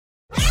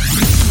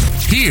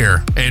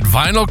Here at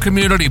Vinyl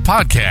Community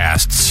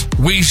Podcasts,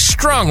 we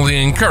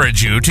strongly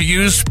encourage you to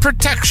use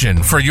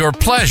protection for your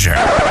pleasure.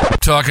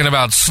 Talking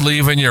about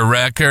sleeving your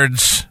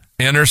records,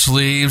 inner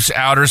sleeves,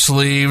 outer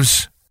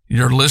sleeves,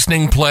 your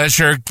listening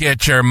pleasure,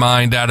 get your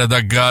mind out of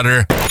the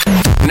gutter.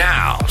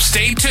 Now,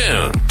 stay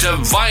tuned to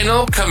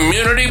Vinyl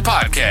Community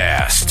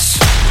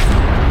Podcasts.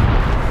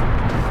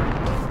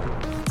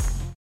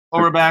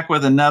 Well, we're back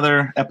with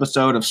another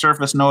episode of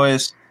Surface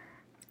Noise,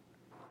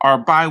 our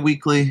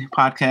bi-weekly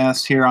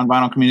podcast here on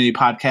Vinyl Community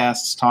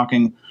Podcasts,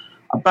 talking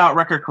about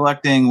record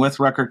collecting with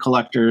record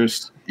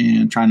collectors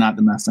and trying not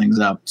to mess things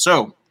up.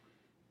 So,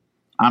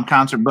 I'm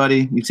Concert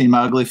Buddy. You've seen my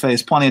ugly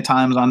face plenty of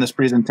times on this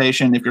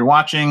presentation. If you're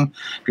watching,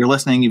 if you're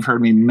listening, you've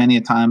heard me many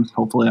a times,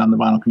 hopefully on the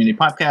Vinyl Community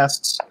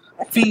Podcasts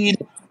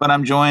feed. But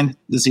I'm joined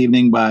this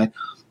evening by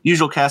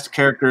usual cast of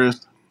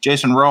characters.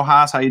 Jason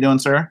Rojas, how you doing,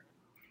 sir?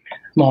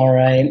 I'm all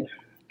right.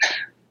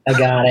 I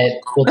got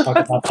it. We'll talk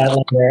about that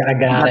later. I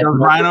got it.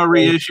 Rhino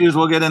reissues,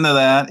 we'll get into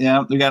that.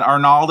 Yeah, we got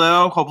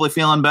Arnaldo, hopefully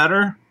feeling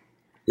better.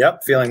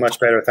 Yep, feeling much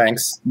better,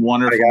 thanks.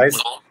 Wonderful. Hi,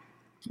 guys.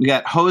 We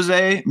got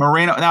Jose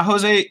Moreno. Now,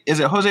 Jose,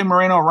 is it Jose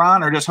Moreno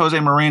Ron or just Jose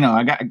Moreno?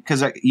 I got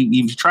because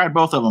you've tried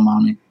both of them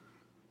on me.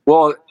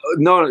 Well,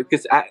 no,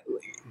 because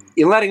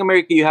in Latin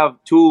America you have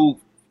two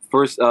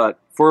first,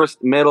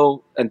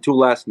 middle, and two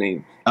last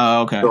names.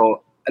 Oh, okay.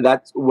 So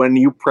that's when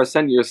you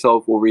present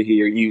yourself over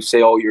here, you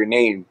say all your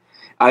name.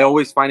 I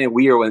always find it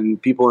weird when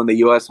people in the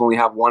U.S. only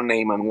have one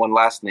name and one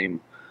last name.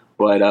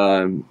 But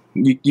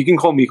you can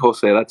call me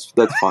Jose.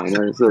 That's fine.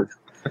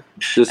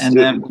 Just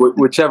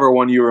whichever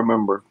one you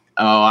remember.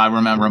 Oh, I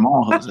remember them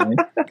all, Jose.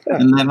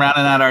 And then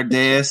rounding out our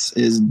dais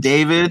is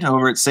David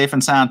over at Safe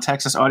and Sound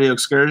Texas Audio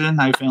Excursion.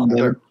 How you feeling,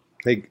 David?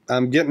 Hey,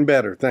 I'm getting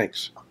better.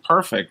 Thanks.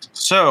 Perfect.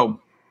 So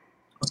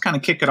let's kind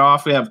of kick it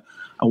off. We have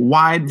a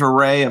wide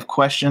array of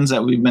questions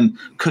that we've been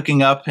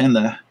cooking up in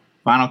the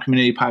Vinyl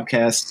Community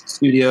Podcast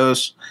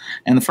studios.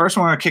 And the first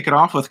one we're going to kick it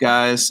off with,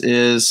 guys,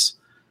 is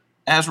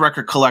as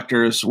record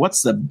collectors,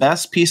 what's the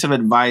best piece of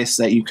advice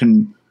that you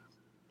can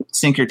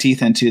sink your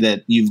teeth into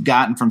that you've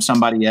gotten from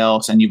somebody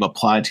else and you've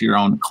applied to your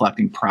own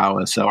collecting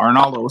prowess? So,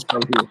 Arnaldo, let's go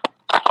with you.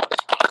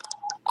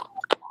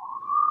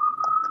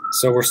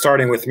 So we're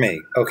starting with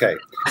me. Okay.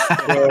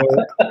 So,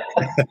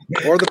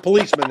 Or the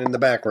policeman in the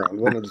background,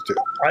 one of the two.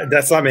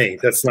 that's not me.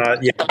 That's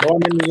not. Yeah, no,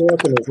 I'm in New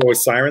York and there's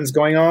always sirens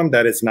going on.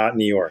 That is not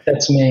New York.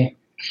 That's me.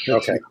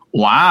 Okay.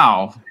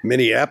 Wow.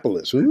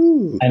 Minneapolis.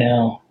 Ooh. I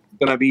know.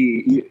 It's gonna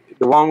be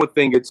the one would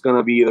think it's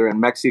gonna be either in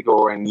Mexico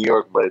or in New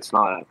York, but it's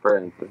not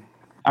apparently.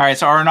 All right,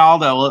 so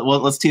Arnaldo,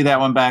 let's tee that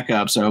one back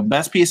up. So,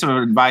 best piece of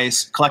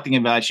advice, collecting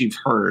advice you've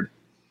heard.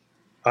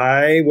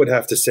 I would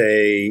have to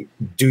say,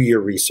 do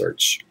your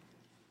research.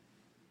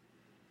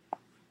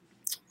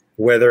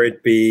 Whether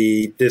it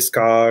be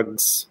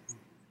Discogs,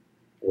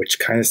 which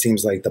kind of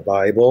seems like the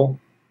Bible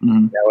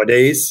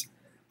nowadays,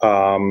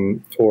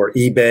 or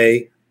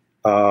eBay,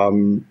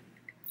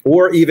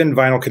 or even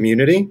Vinyl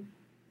Community.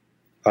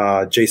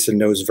 Jason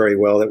knows very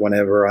well that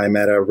whenever I'm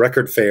at a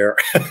record fair,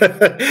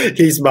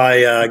 he's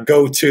my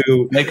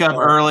go-to. Make up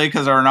early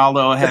because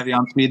Arnaldo will have you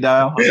on speed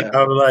dial. Okay.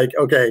 I'm like,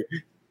 okay,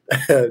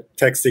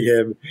 texting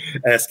him,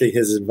 asking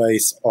his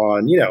advice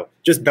on,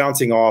 just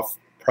bouncing off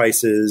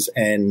prices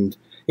and,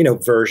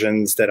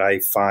 versions that I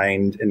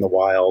find in the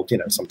wild,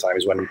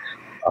 sometimes when,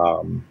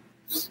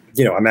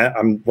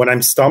 when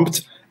I'm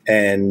stumped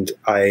and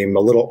I'm a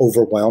little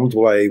overwhelmed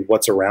by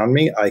what's around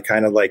me, I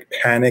kind of like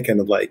panic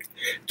and like,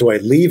 do I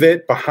leave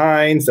it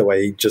behind? Do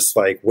I just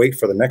like wait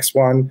for the next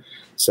one?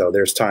 So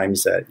there's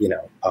times that,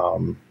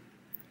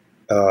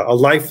 a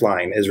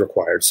lifeline is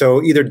required.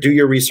 So either do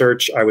your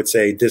research, I would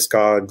say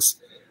Discogs,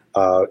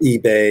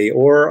 eBay,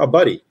 or a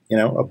buddy,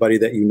 a buddy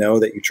that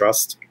that you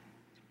trust.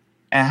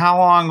 And how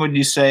long would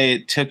you say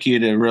it took you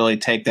to really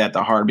take that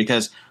to heart?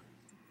 Because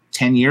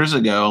 10 years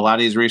ago, a lot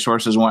of these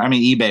resources weren't,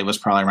 eBay was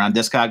probably around,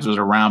 Discogs was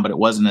around, but it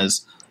wasn't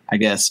as, I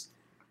guess,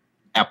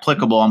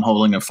 applicable. I'm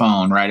holding a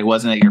phone, right? It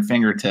wasn't at your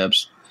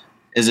fingertips.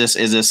 Is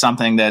this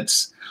something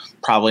that's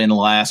probably in the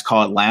last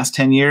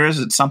 10 years?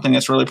 It's something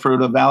that's really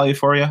proved of value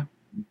for you?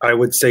 I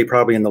would say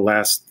probably in the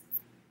last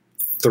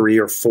 3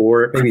 or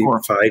 4, maybe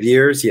 5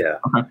 years. Yeah.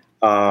 Okay.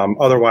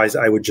 Otherwise,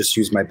 I would just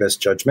use my best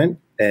judgment,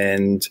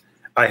 and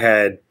I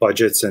had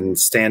budgets and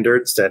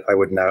standards that I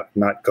would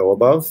not go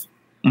above.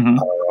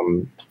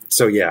 Mm-hmm.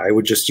 So yeah, I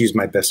would just use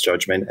my best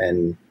judgment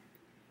and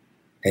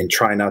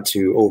try not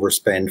to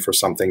overspend for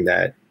something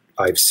that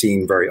I've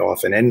seen very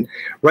often. And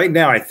right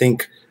now, I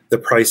think the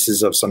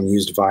prices of some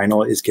used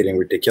vinyl is getting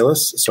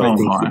ridiculous. So I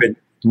think even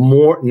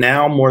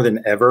more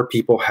than ever,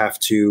 people have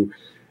to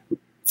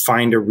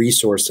find a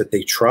resource that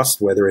they trust,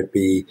 whether it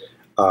be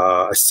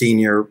a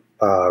senior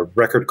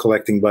record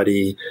collecting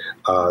buddy,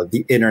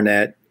 the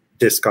internet,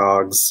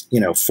 Discogs,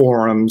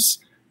 forums.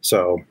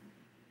 So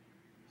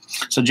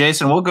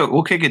Jason,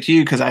 we'll kick it to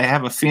you because I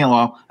have a feeling.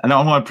 Well, I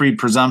don't want to be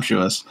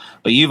presumptuous,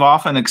 but you've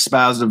often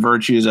espoused the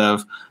virtues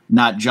of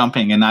not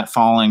jumping and not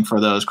falling for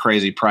those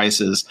crazy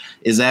prices.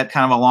 Is that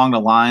kind of along the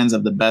lines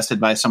of the best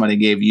advice somebody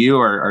gave you,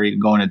 or are you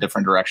going a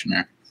different direction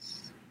there?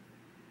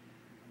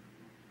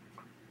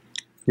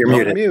 You're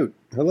muted. Mute.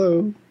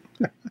 Hello.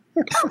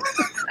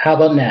 How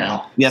about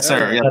now? Yes,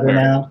 sir. Yes, Better sir.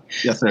 now?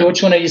 Yes, sir. So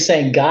which one are you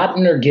saying,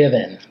 gotten or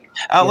given?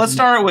 Let's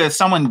start with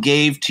someone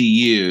gave to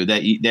you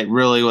that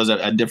really was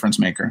a difference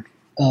maker.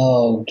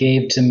 Oh,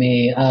 gave to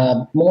me.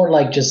 More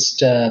like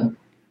just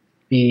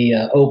be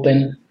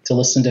open to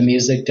listen to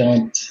music.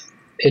 Don't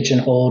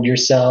pigeonhole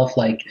yourself.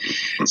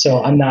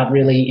 So I'm not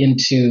really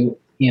into,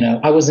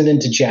 I wasn't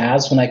into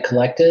jazz when I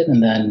collected,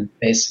 and then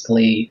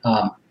basically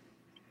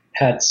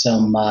had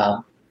some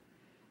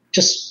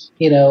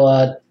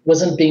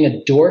wasn't being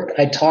a dork.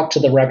 I talked to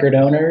the record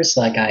owners,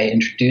 I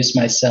introduced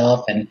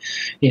myself and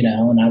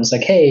I was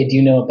like, hey, do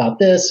you know about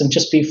this? And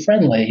just be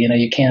friendly.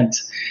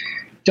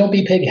 Don't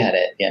be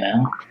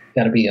pigheaded,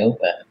 got to be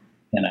open,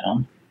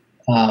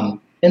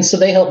 and so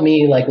they helped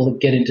me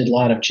get into a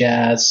lot of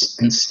jazz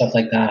and stuff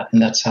like that.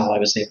 And that's how I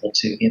was able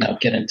to,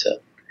 get into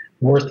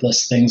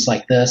worthless things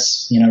like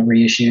this,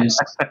 reissues.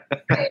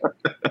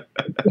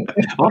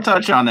 We'll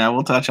touch on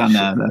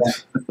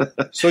that.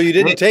 So you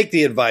didn't take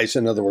the advice,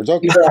 in other words.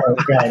 Okay.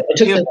 Right. I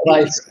took the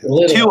advice a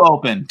little.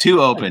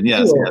 Too open.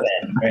 Yes. Too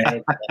open,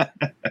 right?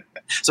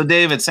 So,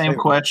 David, same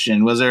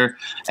question. Was there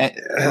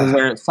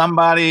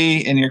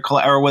somebody in your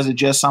or was it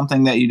just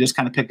something that you just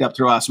kind of picked up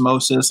through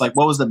osmosis? What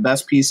was the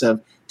best piece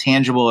of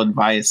tangible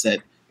advice that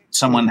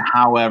someone,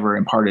 however,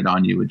 imparted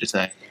on you, would you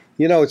say?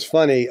 It's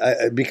funny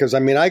because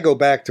I go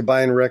back to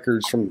buying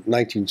records from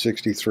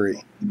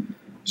 1963.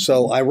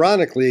 So,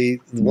 ironically,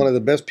 one of the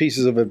best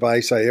pieces of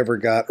advice I ever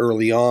got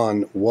early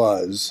on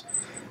was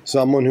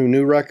someone who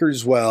knew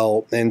records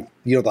well. And,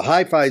 the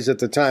hi-fis at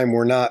the time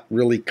were not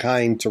really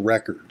kind to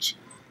records.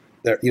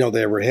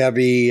 They were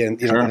heavy and,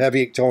 Sure.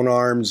 heavy tone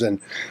arms. And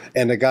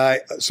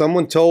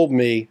someone told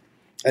me,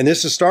 and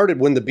this has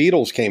started when the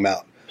Beatles came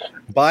out,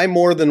 buy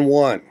more than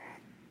one.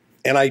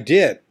 And I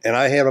did. And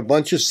I have a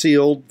bunch of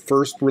sealed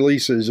first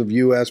releases of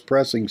U.S.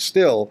 pressing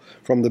still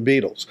from the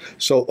Beatles.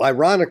 So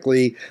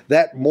ironically,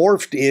 that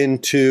morphed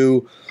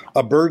into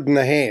a bird in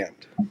the hand.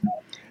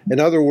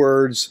 In other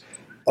words,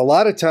 a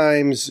lot of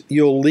times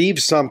you'll leave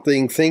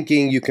something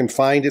thinking you can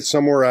find it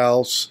somewhere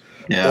else,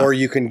 or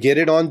you can get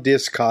it on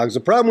Discogs.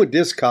 The problem with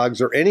Discogs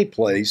or any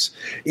place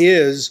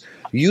is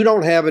you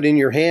don't have it in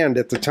your hand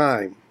at the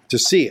time to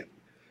see it.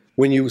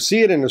 When you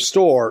see it in the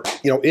store,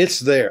 it's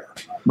there.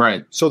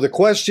 Right. So the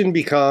question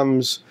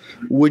becomes,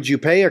 would you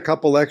pay a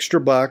couple extra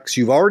bucks?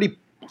 You've already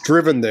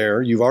driven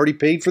there. You've already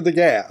paid for the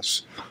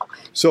gas.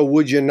 So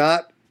would you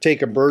not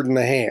take a bird in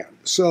the hand?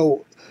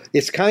 So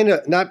it's kind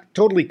of not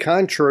totally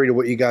contrary to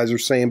what you guys are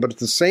saying, but at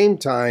the same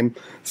time,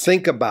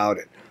 think about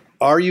it.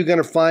 Are you going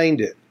to find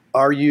it?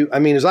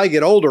 As I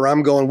get older,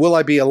 I'm going, will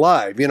I be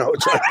alive?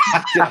 It's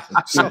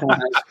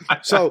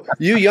so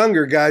you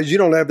younger guys, you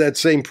don't have that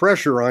same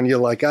pressure on you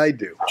like I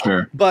do.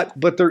 Sure. But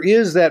there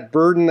is that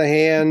bird in the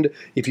hand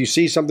if you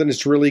see something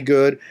that's really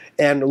good,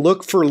 and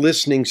look for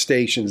listening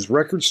stations,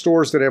 record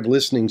stores that have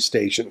listening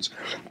stations,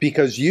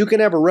 because you can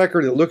have a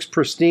record that looks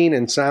pristine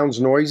and sounds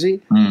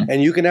noisy,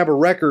 and you can have a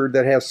record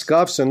that has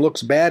scuffs and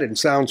looks bad and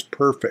sounds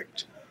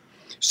perfect.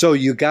 So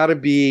you got to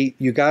be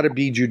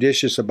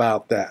judicious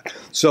about that.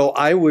 So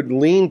I would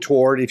lean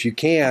toward, if you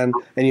can,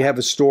 and you have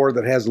a store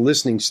that has a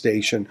listening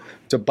station,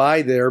 to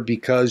buy there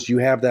because you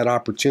have that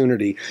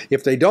opportunity.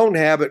 If they don't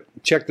have it,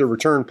 check their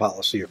return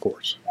policy, of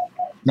course.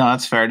 No,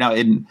 that's fair. No,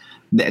 I'm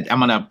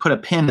going to put a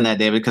pin in that,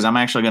 David, because I'm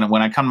actually going to,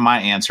 when I come to my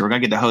answer, we're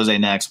going to get to Jose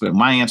next, but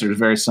my answer is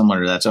very similar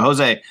to that. So,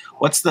 Jose,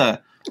 what's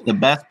the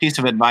best piece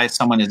of advice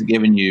someone has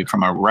given you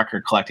from a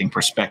record collecting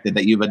perspective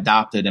that you've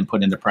adopted and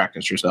put into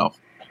practice yourself?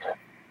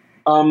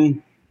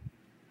 I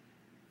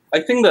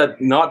think that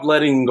not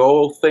letting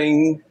go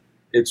thing,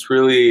 it's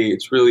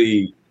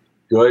really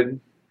good.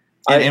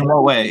 In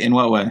what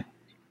way?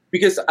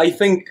 Because I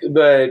think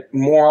that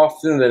more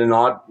often than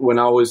not, when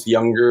I was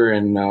younger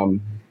and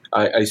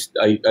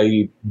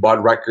I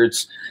bought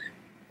records,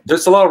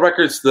 there's a lot of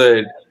records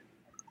that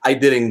I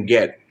didn't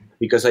get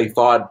because I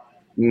thought,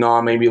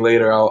 no, maybe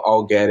later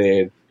I'll get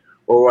it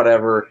or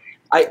whatever.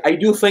 I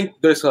do think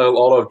there's a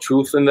lot of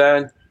truth in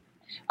that.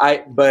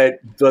 But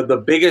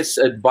the biggest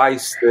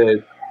advice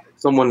that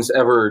someone's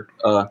ever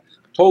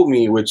told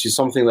me, which is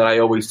something that I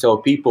always tell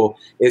people,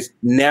 is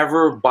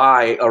never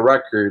buy a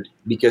record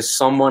because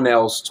someone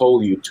else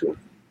told you to.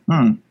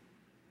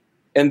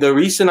 And the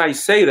reason I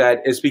say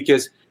that is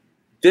because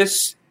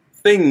this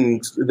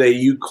things that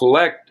you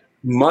collect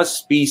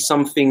must be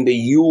something that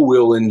you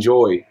will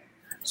enjoy.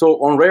 So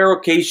on rare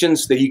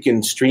occasions that you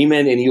can stream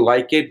it and you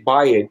like it,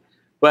 buy it.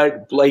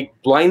 But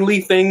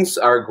blindly things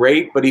are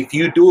great, but if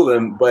you do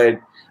them, but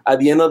at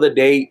the end of the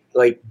day,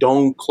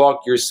 don't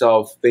clock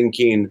yourself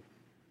thinking,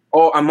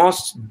 oh, I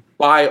must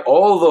buy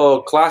all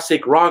the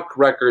classic rock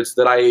records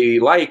that I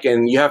like,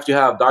 and you have to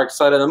have Dark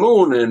Side of the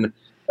Moon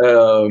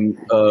and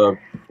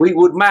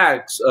Fleetwood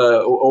Macs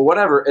or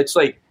whatever. It's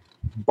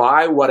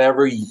buy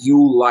whatever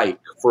you like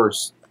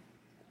first,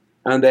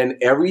 and then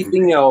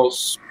everything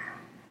else,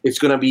 it's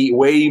going to be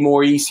way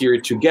more easier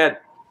to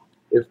get.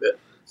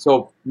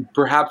 So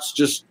perhaps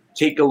just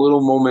take a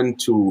little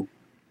moment to,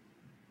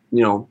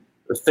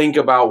 think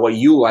about what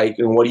you like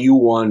and what you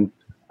want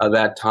at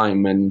that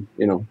time, and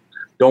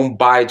don't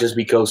buy just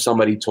because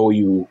somebody told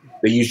you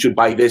that you should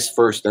buy this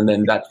first and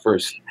then that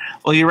first.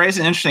 Well, you raise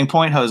an interesting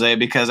point, Jose,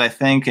 because I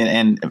think,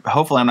 and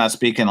hopefully I'm not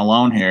speaking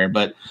alone here,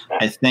 but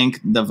I think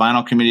the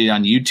vinyl community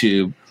on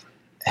YouTube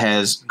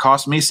has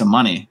cost me some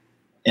money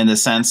in the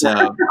sense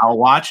of I'll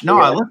watch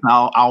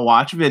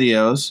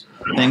videos,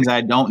 things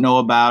I don't know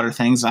about or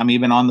things I'm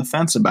even on the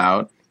fence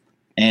about.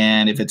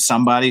 And if it's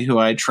somebody who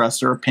I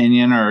trust their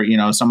opinion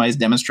or, somebody's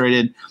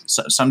demonstrated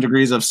some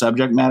degrees of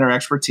subject matter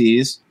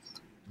expertise,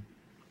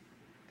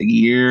 a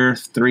year,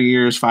 3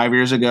 years, 5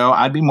 years ago,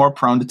 I'd be more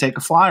prone to take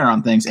a flyer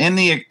on things in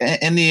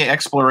the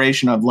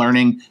exploration of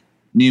learning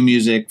new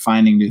music,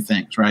 finding new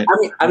things, right?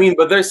 I mean,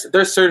 but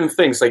there's certain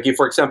things, like if,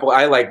 for example,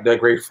 I like the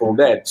Grateful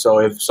Dead. So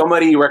if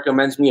somebody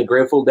recommends me a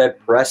Grateful Dead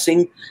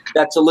pressing,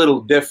 that's a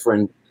little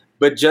different.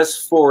 But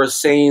just for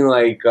saying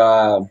like,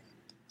 I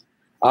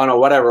don't know,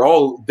 whatever,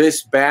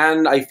 this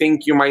band I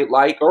think you might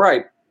like, all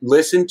right,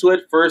 listen to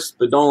it first,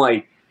 but don't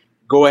like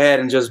go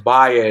ahead and just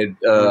buy it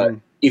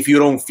if you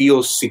don't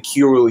feel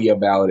securely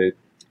about it.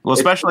 Well,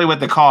 especially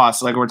with the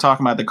cost, like we're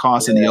talking about the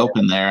cost in the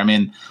open there. I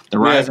mean, the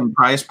rising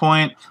price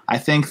point, I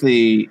think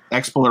the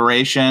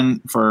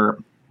exploration for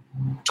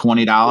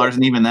 $20,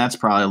 and even that's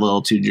probably a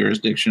little too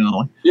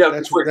jurisdictional.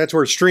 Yeah, that's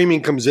where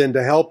streaming comes in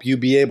to help you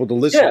be able to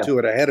listen to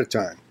it ahead of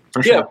time.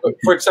 For sure. Yeah,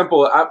 for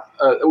example,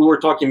 we were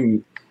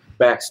talking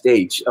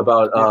backstage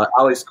about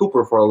Alice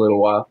Cooper for a little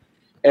while,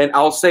 and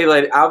I'll say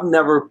that I've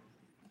never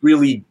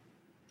really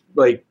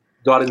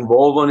got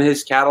involved in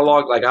his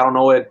catalog. Like, I don't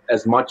know it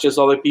as much as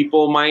other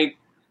people might.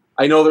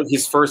 I know that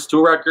his first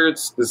 2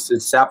 records, this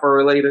is Zappa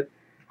related.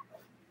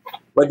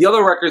 But the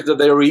other records that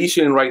they're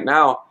reissuing right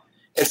now,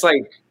 it's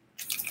like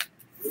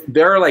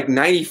they're like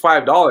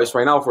 $95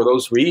 right now for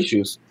those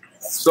reissues.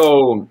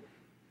 So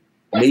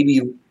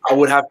maybe I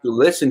would have to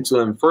listen to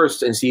them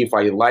first and see if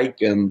I like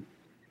them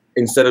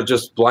instead of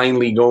just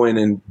blindly going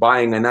and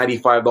buying a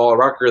 $95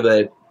 record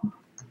that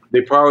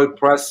they probably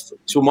pressed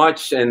too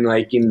much, and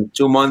like in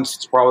 2 months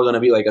it's probably going to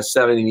be like a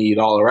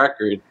 $70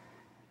 record.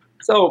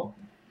 So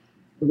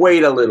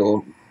wait a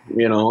little,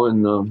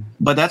 and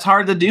but that's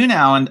hard to do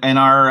now, and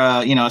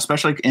our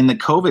especially in the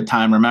COVID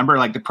time. Remember,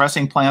 like the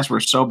pressing plants were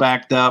so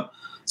backed up,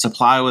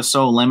 supply was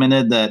so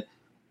limited that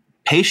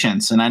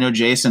patience, and I know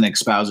Jason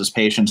espouses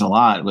patience a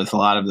lot with a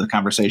lot of the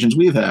conversations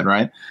we've had,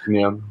 right?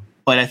 Yeah.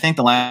 But I think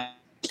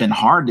it's been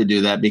hard to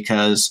do that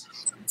because,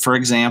 for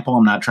example,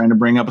 I'm not trying to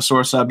bring up a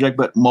sore subject,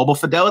 but Mobile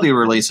Fidelity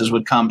releases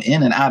would come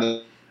in and out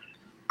of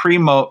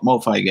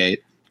pre-MoFi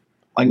Gate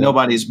like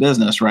nobody's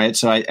business, right?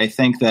 So I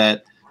think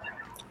that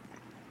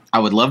I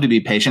would love to be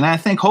patient. And I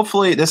think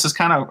hopefully, this is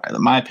kind of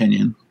my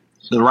opinion,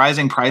 the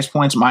rising price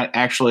points might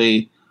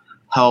actually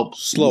help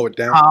slow it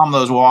down, calm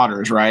those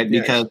waters, right?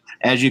 Yes. Because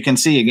as you can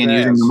see, again,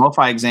 using the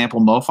MoFi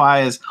example,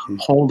 MoFi is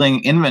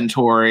holding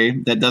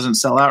inventory that doesn't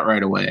sell out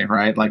right away,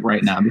 right? Like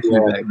right now, this is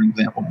a bad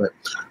example, but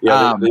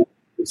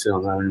they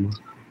sell out anymore.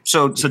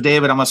 So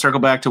David, I'm going to circle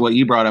back to what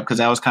you brought up because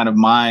that was kind of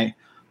my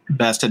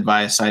best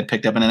advice I'd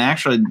picked up, and it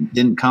actually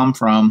didn't come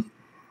from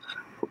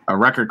a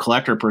record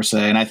collector per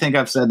se. And I think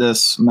I've said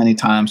this many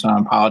times, so I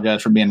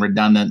apologize for being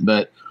redundant,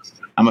 but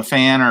I'm a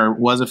fan or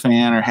was a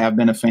fan or have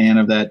been a fan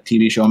of that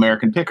TV show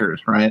American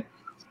Pickers, right?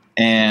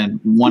 And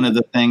one of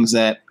the things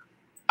that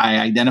I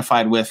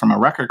identified with from a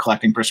record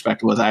collecting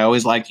perspective was I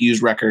always liked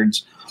used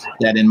records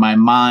that in my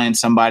mind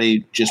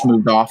somebody just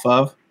moved off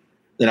of,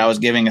 that I was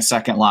giving a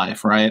second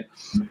life, right?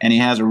 And he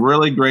has a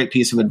really great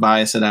piece of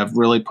advice that I've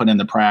really put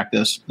into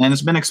practice. And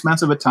it's been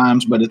expensive at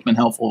times, but it's been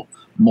helpful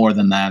more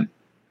than that.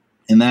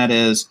 And that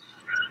is,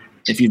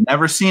 if you've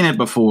never seen it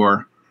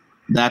before,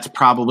 that's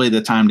probably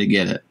the time to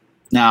get it.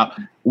 Now,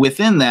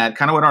 within that,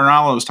 kind of what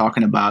Arnaldo was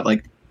talking about,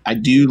 like I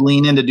do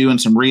lean into doing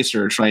some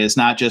research, right? It's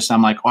not just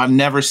I'm like, oh, I've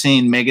never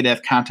seen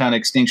Megadeth Countdown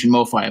Extinction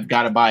MoFi. I've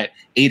got to buy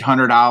it.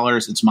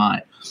 $800, it's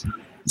mine.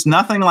 It's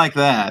nothing like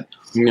that.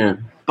 Yeah.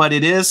 But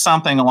it is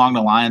something along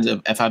the lines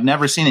of, if I've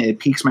never seen it, it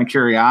piques my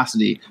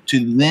curiosity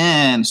to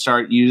then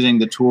start using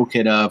the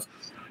toolkit of,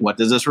 what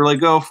does this really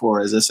go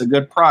for? Is this a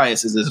good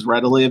price? Is this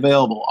readily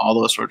available? All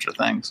those sorts of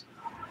things.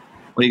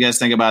 What do you guys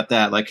think about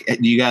that? Like,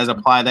 do you guys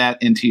apply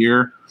that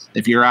into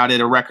if you're out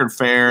at a record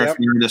fair, if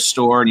you're at a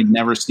store and you've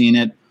never seen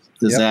it,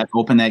 does that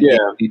open that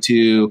gate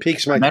to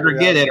better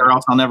get it, or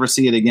else I'll never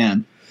see it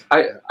again?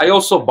 I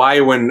also buy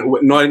when,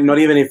 not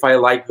even if I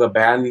like the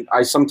band,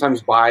 I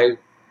sometimes buy,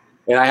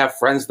 and I have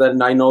friends that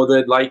I know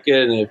that like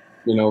it,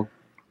 and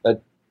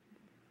that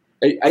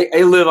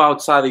I live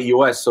outside the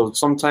U.S., so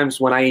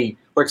sometimes when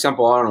for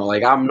example, I don't know,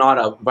 like I'm not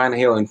a Van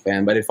Halen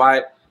fan, but if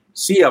I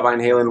see a Van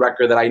Halen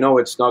record that I know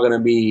it's not going to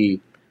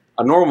be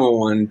a normal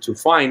one to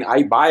find,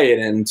 I buy it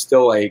and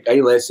still like I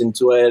listen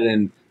to it,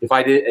 and if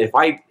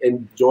I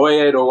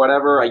enjoy it or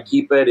whatever, I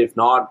keep it. If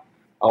not,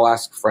 I'll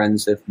ask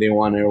friends if they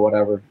want it or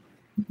whatever.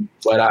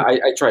 But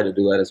I try to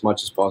do that as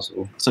much as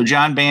possible. So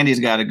John Bandy's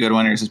got a good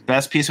one here. He says,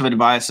 best piece of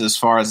advice as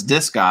far as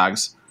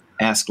Discogs: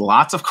 ask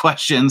lots of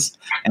questions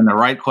and the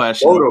right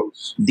questions.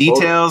 Photos.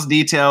 Details.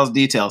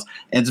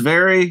 It's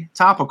very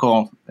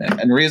topical.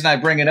 And the reason I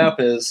bring it up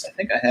is, I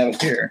think I have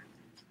it here.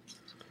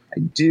 I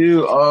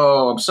do.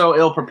 Oh, I'm so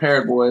ill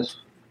prepared, boys.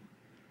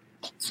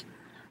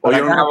 Well, you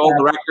don't have all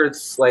the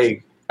records,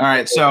 like. All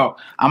right, so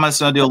I'm just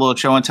going to do a little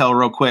show and tell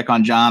real quick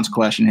on John's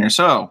question here.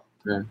 So,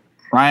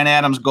 Bryan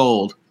Adams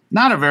Gold,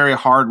 not a very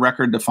hard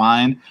record to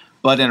find,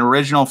 but an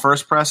original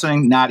first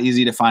pressing, not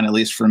easy to find, at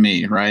least for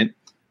me, right?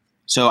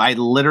 So I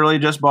literally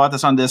just bought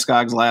this on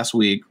Discogs last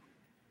week.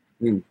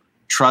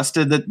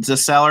 Trusted the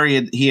seller.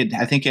 He had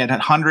I think he had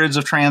hundreds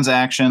of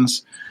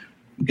transactions.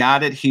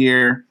 Got it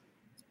here.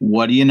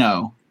 What do you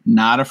know?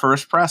 Not a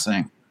first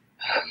pressing.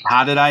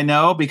 How did I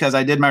know? Because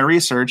I did my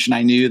research and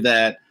I knew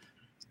that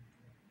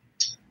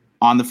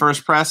on the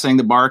first pressing,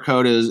 the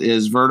barcode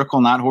is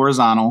vertical, not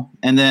horizontal.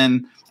 And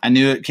then I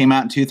knew it came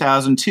out in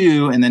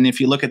 2002. And then if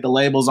you look at the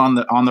labels on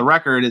the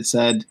record, it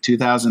said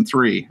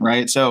 2003,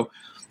 right? So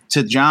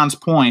to John's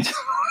point,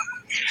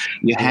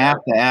 you have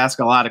to ask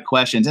a lot of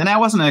questions. And that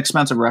wasn't an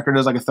expensive record. It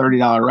was like a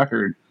 $30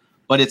 record.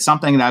 But it's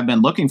something that I've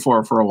been looking for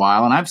a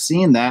while. And I've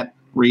seen that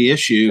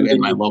reissue in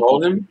my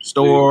local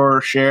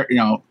store, share,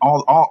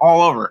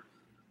 all over.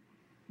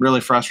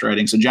 Really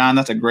frustrating. So, John,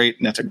 that's a great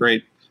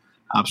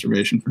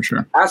observation for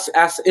sure.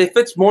 If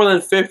it's more than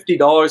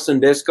 $50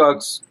 in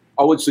Discogs,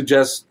 I would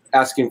suggest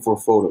asking for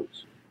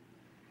photos.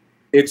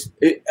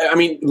 I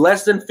mean,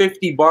 less than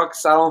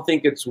 $50, I don't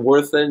think it's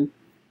worth it.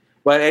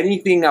 But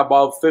anything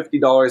above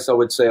 $50, I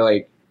would say,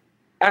 like,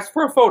 ask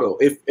for a photo.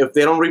 If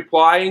they don't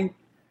reply,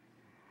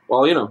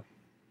 well,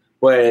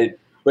 but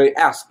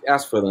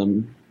ask for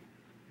them.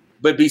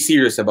 But be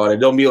serious about it.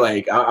 Don't be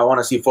like, I want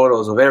to see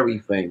photos of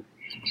everything.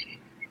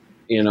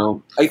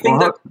 I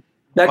think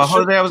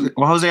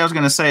Jose, I was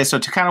going to say, so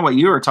to kind of what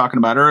you were talking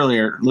about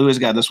earlier, Louis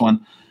got this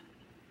one.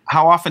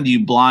 How often do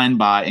you blind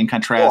buy in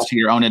contrast to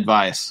your own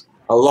advice?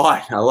 A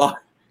lot. I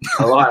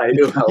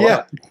do a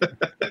lot.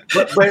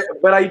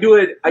 But I do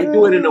it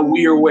in a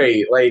weird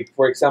way. Like,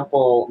 for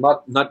example,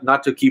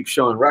 not to keep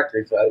showing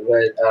records, but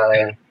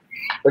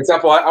for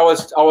example, I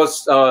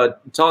was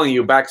telling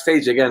you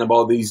backstage again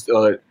about these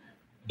Dweezil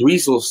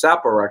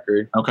Zappa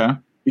record. Okay.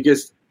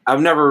 Because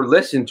I've never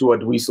listened to a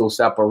Dweezil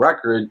Zappa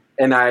record,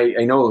 and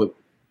I know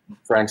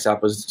Frank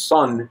Zappa's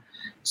son,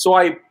 so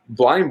I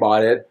blind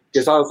bought it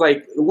because I was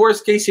like,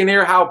 worst case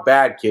scenario, how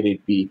bad could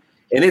it be?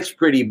 And it's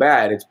pretty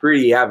bad. It's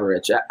pretty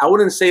average. I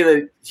wouldn't say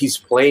that he's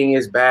playing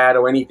is bad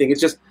or anything. It's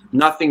just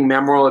nothing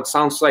memorable. It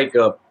sounds like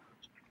a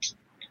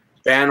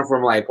band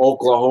from like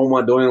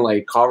Oklahoma doing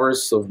like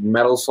covers of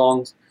metal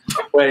songs,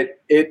 but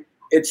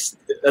it's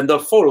and the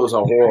photos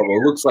are horrible.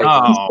 It looks like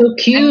so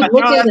cute.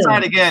 Look at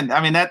that again.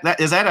 I mean, that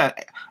is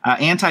that a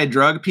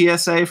anti-drug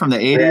PSA from the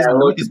 80s? Yeah,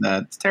 look at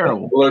that. It's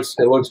terrible. It looks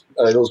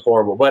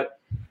horrible. But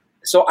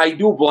so I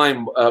do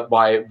blind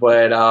buy it,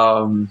 But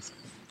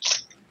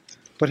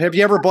have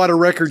you ever bought a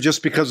record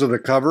just because of the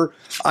cover?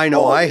 I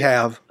know I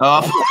have.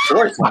 Of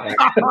course I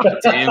have.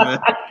 Damn it.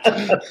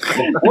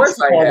 Of course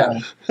I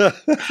have.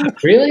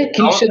 Really?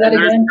 Can you show that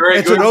again?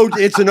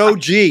 It's an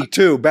OG,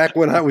 too, back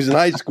when I was in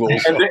high school.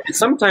 So. And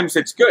sometimes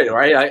it's good,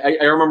 right?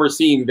 I remember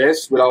seeing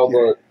this with all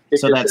the...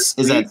 So is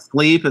that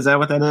Sleep? Is that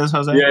what that is,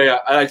 Jose? Yeah.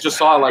 I just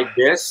saw it like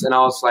this, and I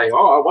was like,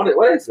 oh, I wonder,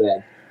 what is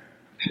that?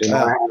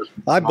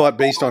 I bought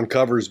based on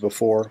covers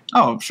before.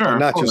 Oh, sure.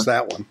 Not just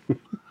that one.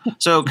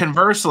 So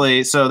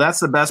conversely, that's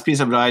the best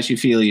piece of advice you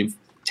feel you've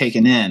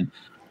taken in.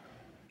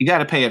 You got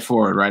to pay it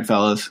forward, right,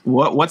 fellas?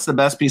 What's the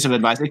best piece of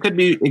advice? It could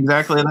be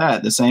exactly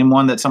that, the same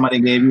one that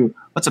somebody gave you.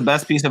 What's the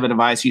best piece of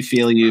advice you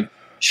feel you've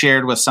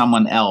shared with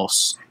someone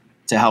else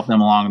to help them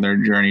along their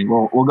journey?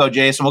 We'll go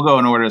Jason. We'll go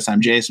in order this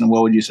time. Jason,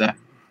 what would you say?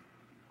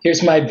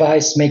 Here's my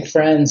advice: make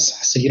friends,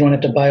 so you don't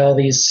have to buy all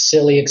these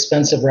silly,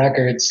 expensive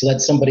records.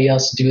 Let somebody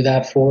else do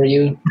that for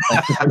you.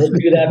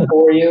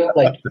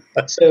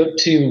 So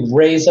to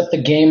raise up the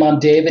game on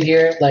David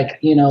here,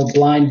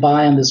 blind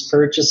buy on this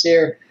purchase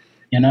here,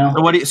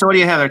 So what do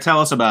you have there? Tell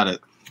us about it.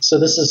 So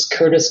this is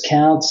Curtis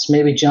Counts.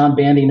 Maybe John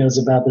Bandy knows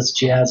about this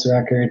jazz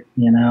record.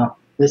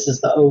 This is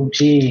the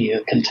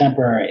OG,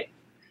 contemporary.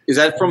 Is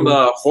that from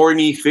the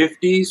horny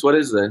 50s? What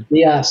is that?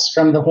 Yes,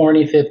 from the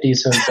horny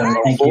 50s.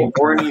 Thank you.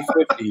 Horny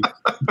 50s.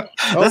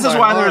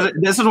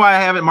 This is why I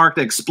have it marked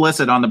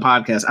explicit on the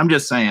podcast. I'm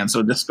just saying.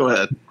 So just go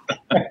ahead.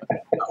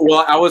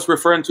 Well, I was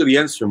referring to the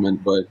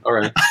instrument, but all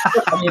right.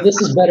 I mean,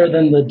 this is better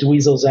than the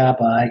Dweezil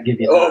Zappa. I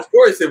give you that. Oh, of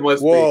course it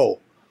must be. Whoa.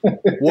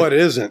 What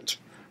isn't?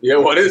 Yeah,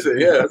 what is it?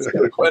 Yeah, that's a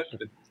good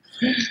question.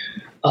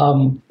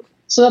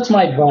 So that's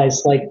my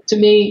advice. Like, to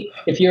me,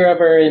 if you're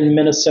ever in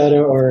Minnesota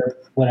or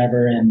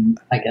whatever, and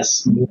I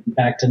guess moving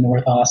back to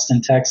North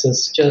Austin,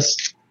 Texas,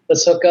 just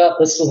let's hook up.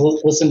 Let's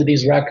listen to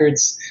these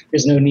records.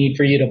 There's no need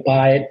for you to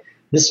buy it.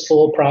 This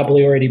fool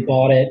probably already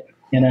bought it.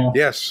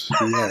 Yes.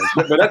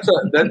 But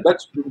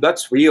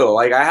that's real.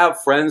 Like, I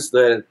have friends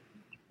that,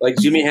 like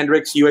Jimi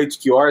Hendrix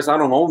UHQRs. I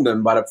don't own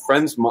them, but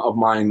friends of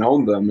mine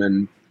own them,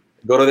 and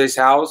go to this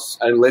house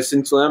and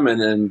listen to them,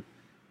 and then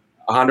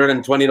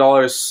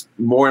 $120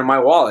 more in my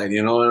wallet.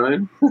 You know what I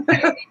mean?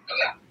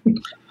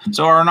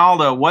 So,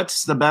 Arnaldo,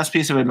 what's the best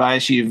piece of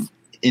advice you've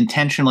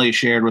intentionally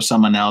shared with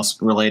someone else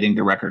relating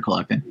to record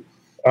collecting?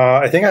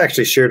 I think I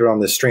actually shared it on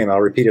this stream. I'll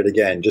repeat it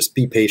again. Just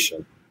be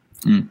patient.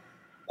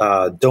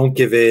 Don't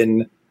give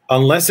in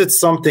unless it's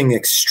something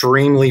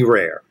extremely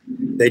rare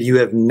that you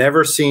have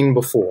never seen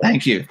before.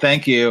 Thank you.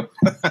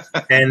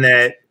 And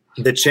that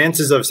the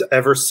chances of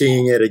ever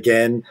seeing it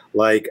again,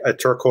 like a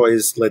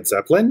turquoise Led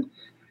Zeppelin,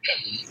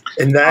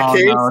 in that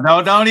case,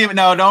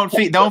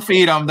 don't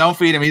feed him. Don't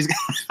feed him. He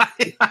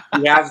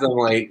has them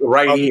like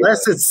right here.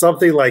 Unless it's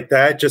something like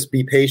that, just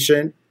be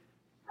patient,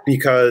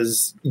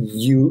 because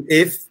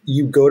if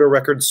you go to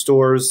record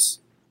stores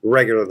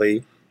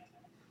regularly.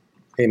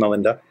 Hey,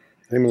 Melinda.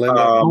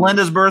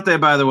 Melinda's birthday,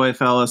 by the way,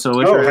 fellas. So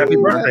happy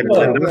birthday,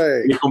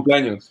 Melinda. Your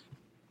cumpleaños.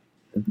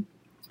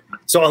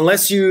 So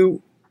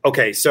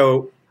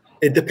so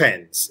it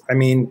depends. I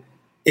mean,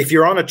 if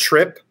you're on a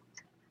trip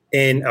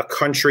in a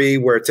country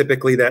where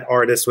typically that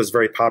artist was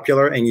very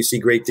popular and you see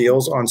great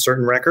deals on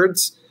certain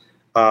records,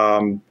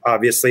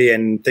 obviously,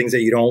 and things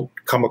that you don't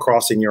come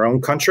across in your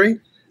own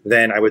country,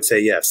 then I would say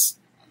yes,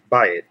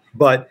 buy it.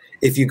 But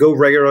if you go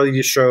regularly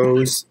to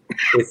shows,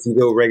 if you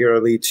go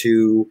regularly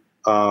to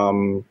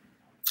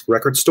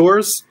record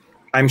stores,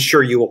 I'm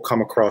sure you will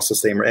come across the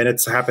same. And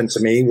it's happened to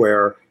me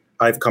where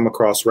I've come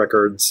across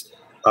records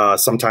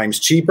sometimes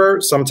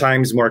cheaper,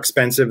 sometimes more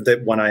expensive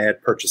than when I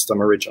had purchased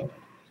them originally.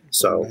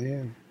 So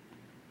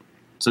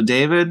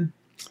David,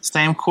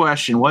 same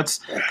question.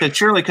 Because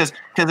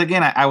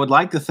again, I would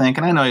like to think,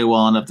 and I know you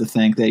well enough to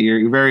think, that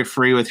you're very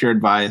free with your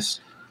advice,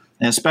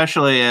 and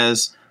especially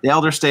as the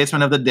elder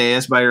statesman of the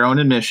dais by your own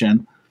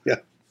admission. Yeah,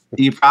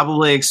 you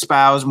probably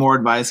espouse more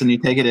advice and you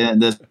take it in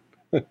this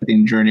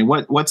journey.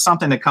 What's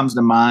something that comes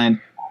to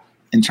mind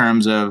in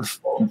terms of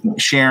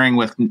sharing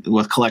with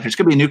collectors?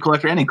 Could be a new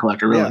collector, any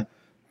collector, really. Yeah.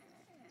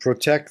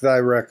 Protect thy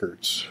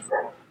records.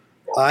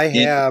 I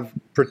have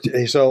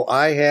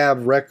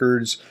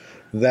records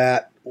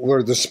that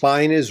where the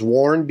spine is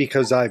worn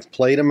because I've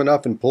played them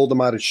enough and pulled them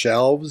out of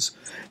shelves,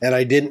 and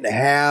I didn't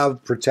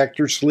have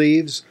protector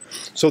sleeves.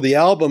 So the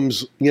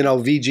album's,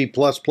 VG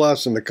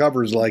plus, and the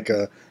cover's like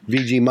a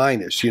VG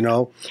minus,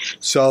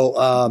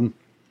 So,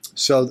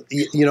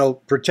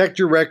 protect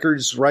your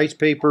records, rice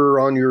paper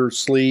on your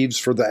sleeves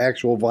for the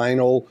actual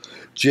vinyl.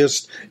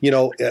 Just,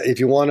 if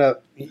you want to,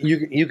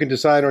 you can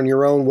decide on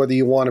your own whether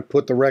you want to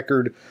put the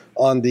record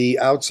on the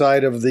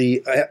outside of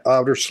the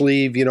outer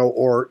sleeve,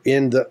 or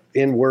in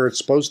where it's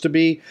supposed to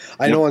be.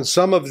 I know on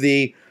some of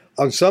the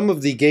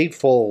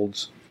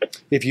gatefolds,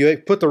 if you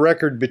put the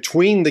record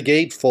between the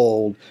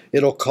gatefold,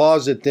 it'll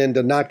cause it then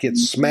to not get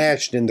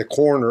smashed in the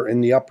corner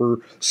in the upper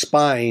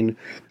spine,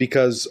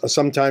 because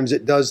sometimes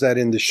it does that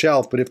in the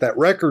shelf. But if that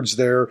record's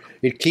there,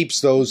 it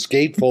keeps those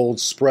gatefolds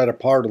spread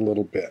apart a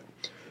little bit.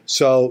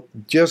 So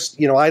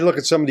just, I look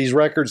at some of these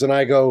records and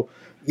I go,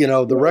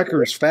 the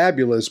record's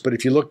fabulous, but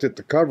if you looked at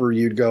the cover,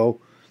 you'd go,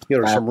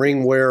 some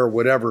ring wear or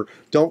whatever.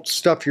 Don't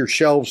stuff your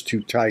shelves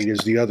too tight is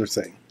the other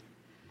thing.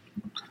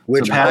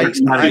 Which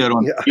Patrick's not a good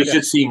one. You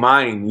should see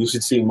mine.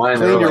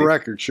 Clean your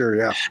record, sure,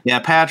 yeah. Yeah,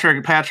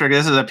 Patrick,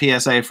 this is a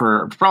PSA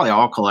for probably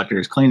all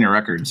collectors. Clean your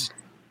records.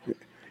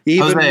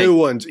 Even new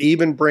ones,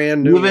 even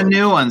brand new ones.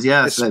 New ones,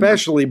 yes.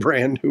 Especially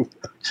brand new ones.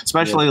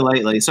 Especially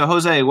lately. So,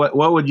 Jose,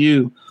 what would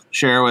you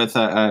share with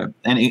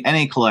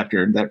any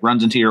collector that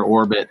runs into your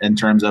orbit in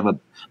terms of a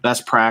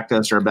best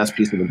practice or a best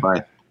piece of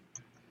advice?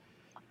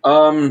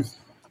 I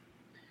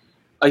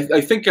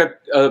think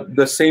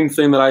the same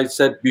thing that I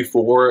said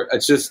before.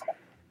 It's just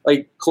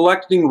like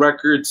collecting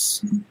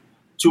records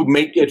to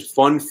make it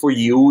fun for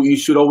you. You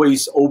should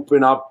always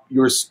open up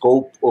your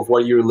scope of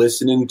what you're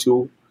listening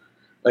to.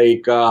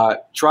 Like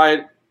try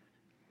it.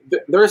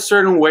 There are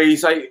certain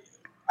ways. I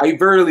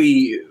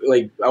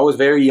was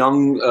very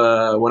young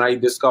when I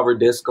discovered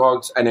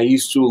Discogs, and I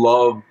used to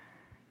love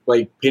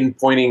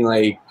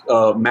pinpointing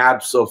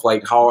maps of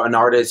how an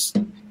artist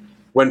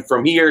went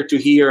from here to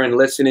here and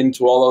listening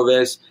to all of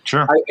this.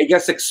 Sure. I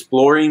guess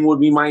exploring would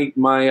be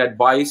my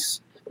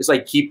advice. It's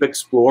keep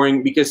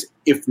exploring, because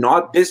if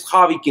not, this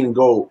hobby can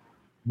go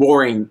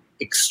boring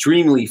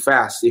extremely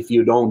fast if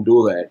you don't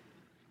do that.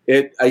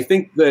 I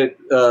think that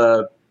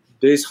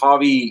this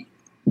hobby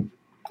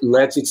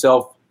lets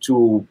itself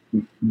to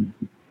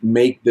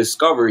make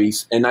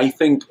discoveries, and I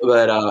think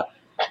that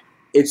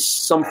it's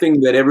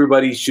something that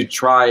everybody should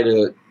try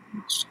to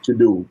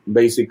do.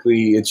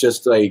 Basically, it's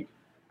just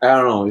I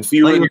don't know, if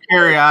you let your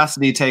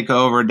curiosity take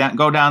over,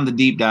 go down the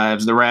deep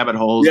dives, the rabbit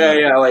holes,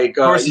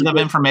 sources of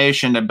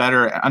information to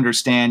better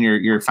understand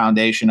your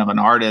foundation of an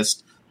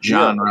artist,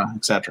 genre,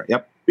 etc.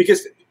 Yep.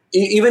 Because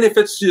even if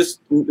it's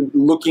just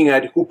looking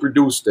at who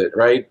produced it,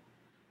 right?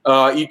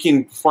 You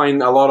can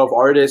find a lot of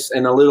artists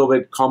and a little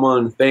bit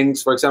common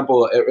things. For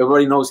example,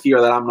 everybody knows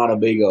here that I'm not a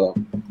big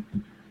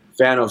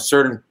fan of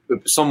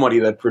somebody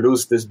that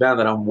produced this band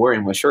that I'm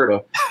wearing my shirt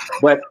of,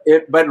 but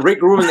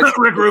Rick Rubin.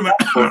 Rick Rubin.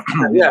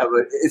 Yeah,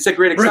 but it's a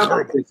great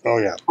example. Oh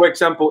yeah. For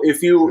example,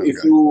 if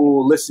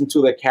you listen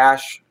to the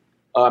Cash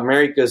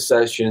America's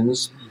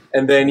sessions,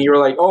 and then you're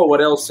like, oh,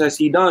 what else has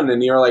he done?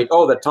 And you're like,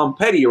 oh, the Tom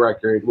Petty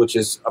record, which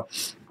is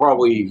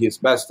probably his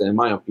best in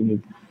my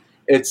opinion.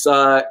 It's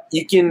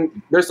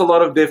there's a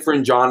lot of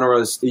different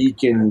genres that you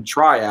can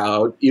try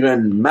out,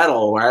 even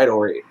metal, right,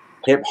 or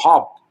hip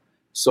hop.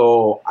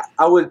 So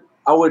I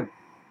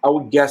I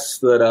would guess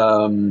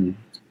that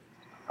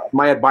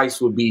my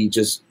advice would be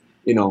just,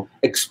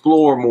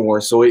 explore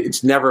more, so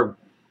it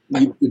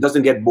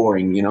doesn't get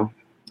boring.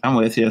 I'm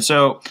with you.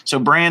 So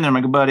Brandon,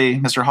 my good buddy,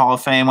 Mr. Hall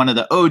of Fame, one of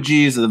the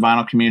OGs of the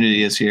vinyl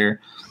community, is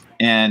here.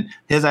 And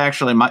his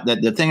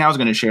the thing I was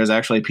going to share is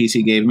actually a piece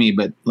he gave me,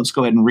 but let's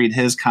go ahead and read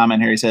his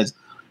comment here. He says,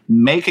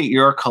 make it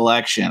your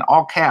collection.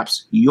 All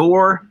caps,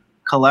 your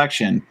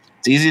collection.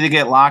 It's easy to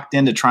get locked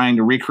into trying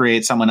to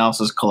recreate someone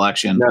else's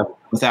collection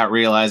without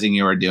realizing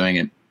you are doing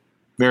it.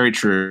 Very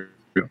true.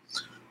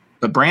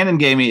 But Brandon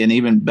gave me an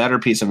even better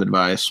piece of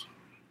advice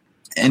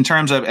in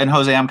terms of, and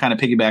Jose, I'm kind of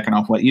piggybacking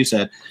off what you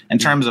said, in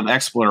terms of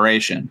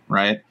exploration,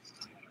 right?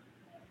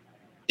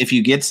 If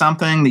you get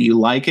something that you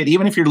like it,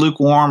 even if you're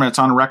lukewarm and it's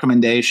on a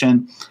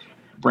recommendation,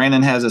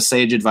 Brandon has a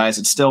sage advice.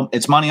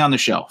 It's money on the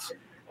shelf.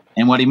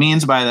 And what he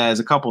means by that is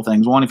a couple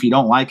things. One, if you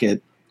don't like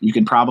it, you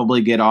can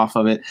probably get off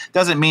of it.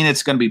 Doesn't mean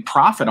it's going to be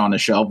profit on the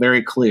shelf.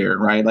 Very clear,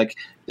 right? Like,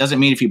 doesn't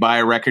mean if you buy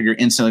a record, you're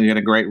instantly going to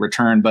get a great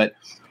return. But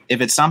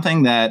if it's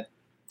something that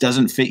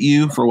doesn't fit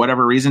you for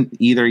whatever reason,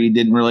 either you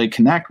didn't really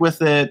connect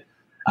with it,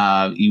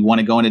 you want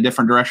to go in a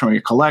different direction with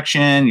your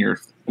collection,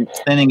 you're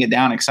thinning it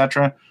down,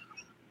 etc.,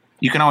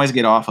 you can always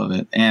get off of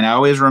it. And I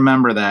always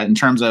remember that in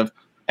terms of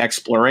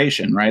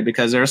exploration, right?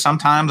 Because there are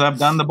sometimes I've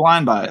done the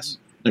blind buys.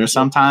 There's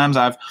sometimes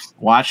I've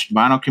watched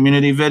vinyl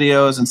community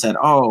videos and said,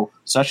 oh,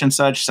 such and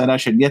such said I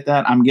should get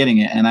that. I'm getting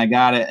it. And I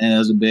got it. And it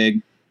was a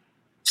big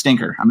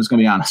stinker. I'm just going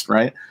to be honest,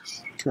 right?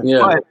 Yeah.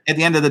 But at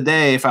the end of the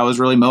day, if I was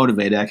really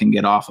motivated, I can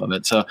get off of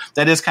it. So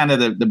that is kind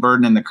of the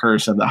burden and the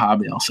curse of the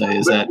hobby, I'll say,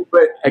 is that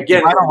again,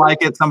 if I don't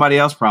like it, somebody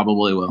else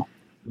probably will.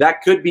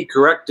 That could be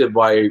corrected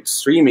by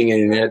streaming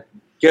it.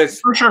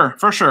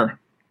 For sure.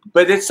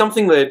 But it's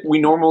something that we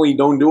normally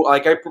don't do.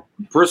 Like I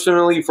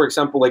personally, for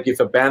example, like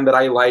if a band that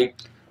I like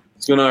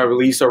is going to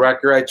release a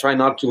record, I try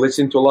not to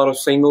listen to a lot of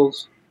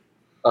singles.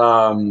 There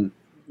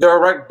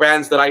are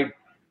bands that I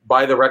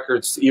buy the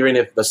records even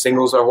if the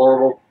singles are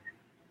horrible.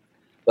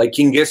 Like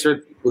King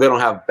Gizzard, they don't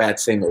have bad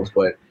singles,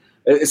 but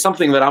it's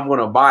something that I'm going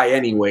to buy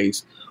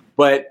anyways.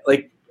 But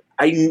like,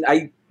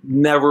 I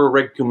never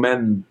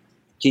recommend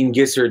King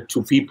Gizzard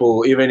to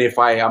people, even if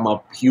I am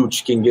a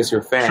huge King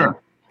Gizzard fan,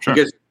 sure.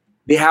 Because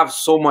they have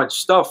so much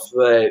stuff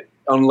that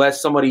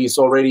unless somebody is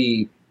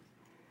already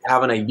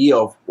have an idea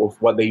of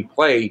what they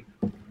play,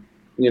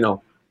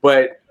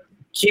 But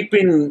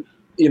keeping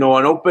an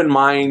open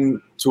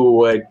mind to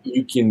what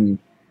you can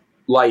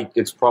like,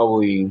 it's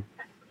probably.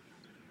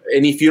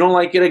 And if you don't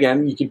like it,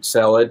 again, you can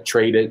sell it,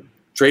 trade it.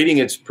 Trading,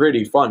 it's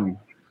pretty fun.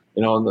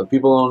 The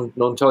people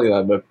don't tell you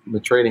that, but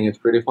the trading, it's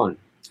pretty fun.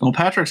 Well,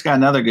 Patrick's got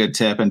another good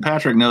tip, and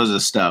Patrick knows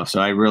his stuff,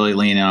 so I really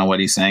lean in on what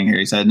he's saying here.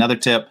 He said, another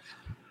tip,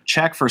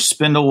 check for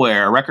spindle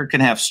wear. A record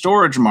can have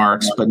storage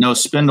marks, but no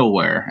spindle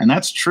wear. And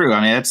that's true.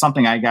 I mean, that's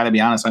something I got to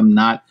be honest, I'm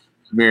not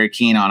very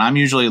keen on. I'm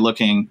usually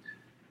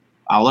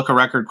I'll look a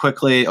record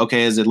quickly.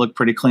 Okay, does it look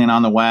pretty clean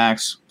on the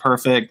wax?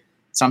 Perfect.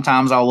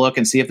 Sometimes I'll look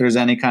and see if there's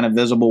any kind of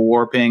visible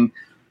warping.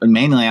 But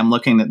mainly I'm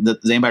looking at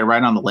does anybody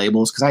write on the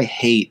labels? Because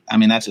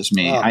that's just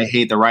me. I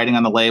hate the writing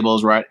on the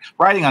labels,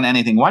 writing on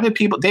anything. Why did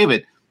people,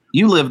 David,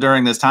 you lived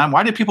during this time.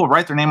 Why did people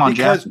write their name on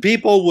jackets? Because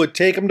people would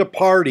take them to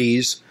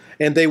parties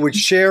and they would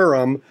share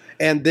them.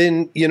 And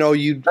then, this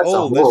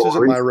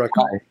isn't my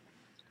record.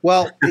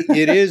 Well,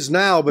 it is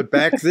now, but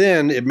back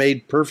then it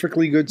made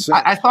perfectly good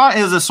sense. I thought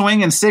it was a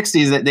swing in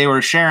 60s that they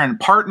were sharing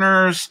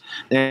partners,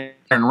 they were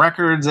sharing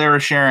records, they were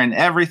sharing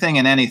everything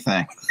and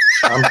anything.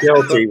 I'm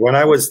guilty. When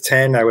I was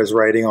 10, I was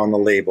writing on the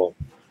label.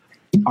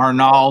 I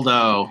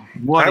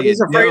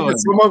was afraid that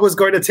someone was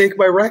going to take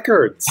my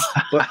records.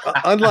 But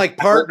unlike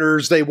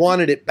partners, they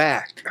wanted it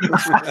back.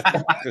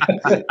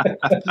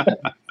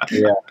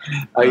 Yeah.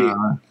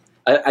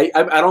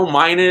 I don't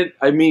mind it.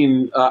 I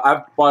mean,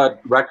 I've bought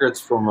records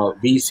from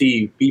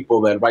VC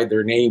people that write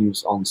their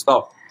names on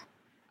stuff.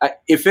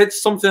 If it's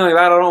something like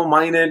that, I don't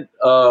mind it.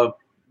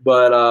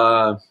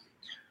 But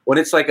when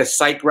it's like a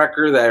psych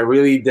record that I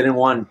really didn't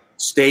want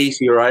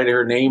Stacy write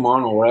her name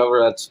on or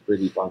whatever, that's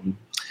pretty fun.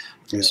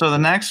 Yeah. So the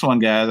next one,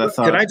 guys, I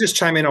thought. Can I just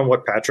chime in on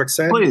what Patrick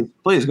said?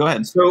 Please go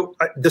ahead. So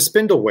the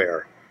spindle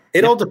wear,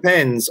 it all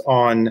depends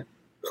on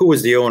who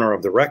is the owner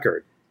of the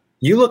record.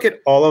 You look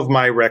at all of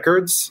my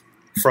records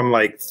from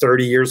like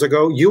 30 years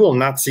ago, you will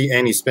not see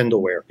any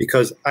spindle wear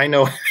because I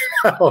know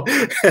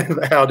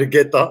how to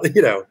get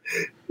the,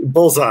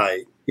 bullseye.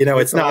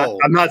 It's not,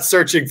 I'm not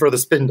searching for the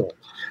spindle.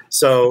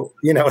 So,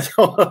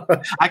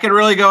 I could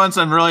really go in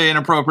some really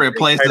inappropriate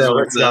places.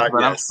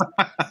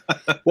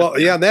 Well,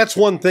 yeah, that's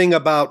one thing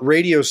about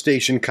radio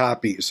station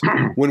copies.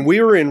 When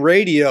we were in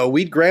radio,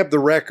 we'd grab the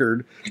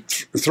record,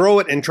 throw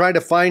it, and try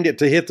to find it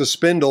to hit the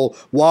spindle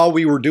while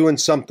we were doing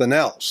something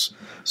else.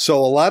 So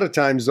a lot of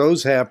times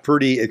those have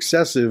pretty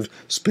excessive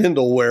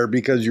spindle wear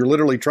because you're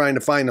literally trying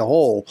to find a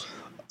hole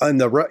in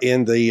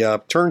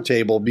the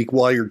turntable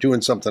while you're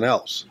doing something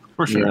else.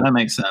 For sure, that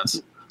makes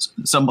sense.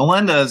 So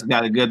Melinda's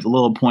got a good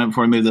little point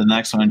before we move to the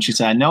next one. She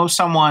said, I know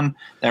someone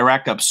that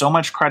racked up so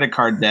much credit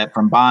card debt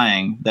from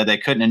buying that they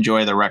couldn't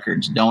enjoy the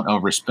records. Don't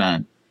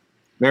overspend.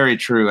 Very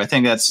true. I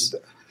think that's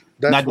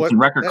not just in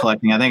record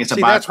collecting. I think it's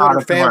that's what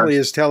her family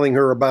is telling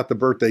her about the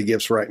birthday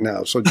gifts right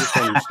now. So just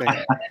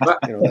understand.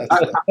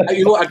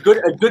 A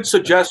good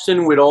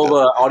suggestion with all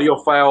the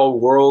audiophile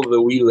world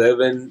that we live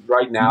in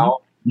right now.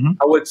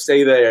 Mm-hmm. I would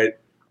say that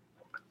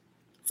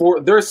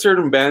there are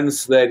certain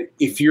bands that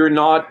if you're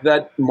not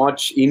that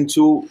much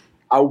into,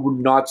 I would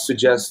not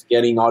suggest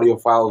getting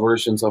audiophile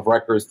versions of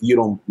records you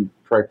don't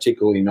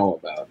particularly know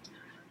about.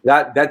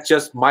 That's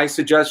just my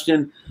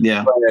suggestion.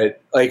 Yeah.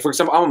 But, like, for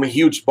example, I'm a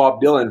huge Bob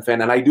Dylan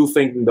fan, and I do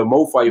think the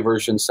MoFi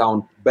versions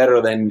sound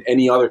better than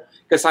any other.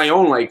 Because I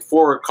own like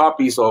 4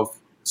 copies of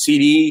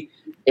CD,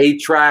 8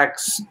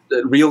 tracks,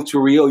 reel to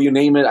reel, you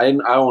name it. I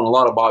own a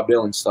lot of Bob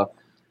Dylan stuff,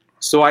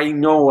 so I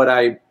know what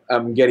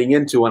I'm getting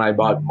into when I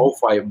bought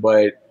MoFi.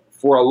 But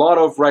for a lot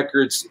of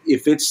records,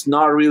 if it's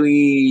not really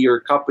your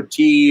cup of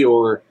tea,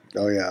 or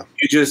you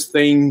just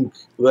think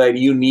that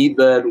you need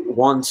that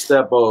one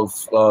step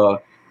of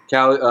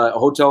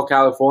Hotel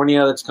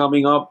California that's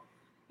coming up,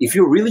 if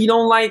you really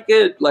don't like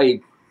it,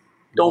 like,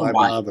 don't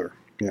bother.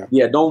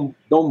 Yeah, don't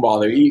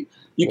bother. You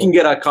can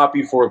get a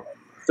copy for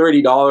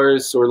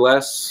 $30 or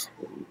less,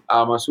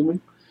 I'm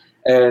assuming,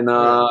 and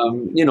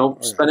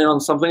spend it on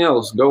something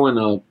else. Go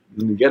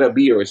and get a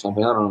beer or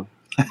something. I don't know.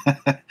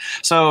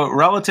 So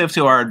relative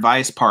to our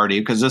advice party,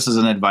 because this is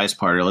an advice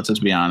party, let's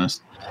just be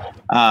honest.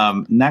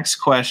 Next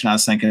question I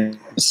was thinking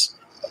is,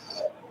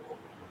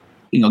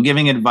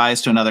 giving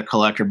advice to another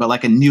collector, but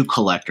like a new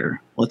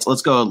collector.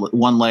 Let's go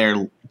one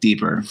layer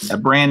deeper.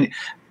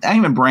 Not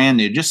even brand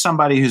new, just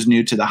somebody who's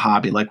new to the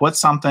hobby. Like, what's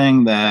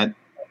something that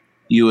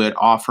you would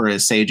offer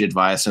as sage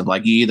advice of,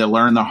 like, you either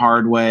learn the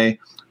hard way,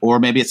 or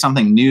maybe it's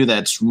something new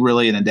that's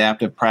really an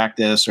adaptive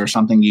practice, or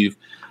something you've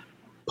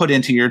put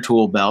into your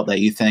tool belt that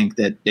you think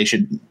that they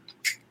should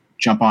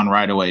jump on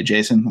right away.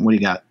 Jason, what do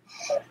you got?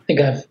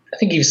 I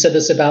think you've said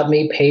this about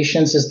me.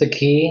 Patience is the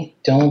key.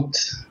 Don't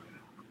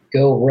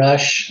go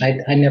rush.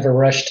 I never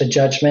rush to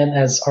judgment.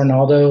 As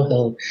Arnaldo,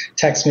 he'll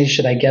text me,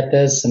 should I get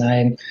this? And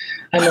I'm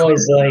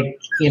always like,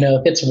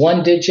 if it's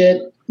 1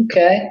 digit,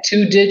 okay.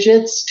 2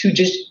 digits, two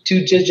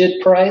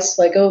digit price,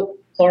 like, oh,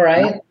 all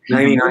right.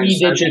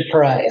 3-digit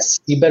price.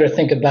 You better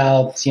think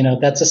about,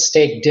 that's a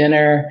steak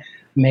dinner.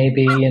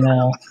 Maybe,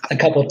 a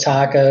couple of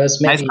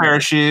tacos. Maybe, nice pair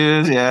of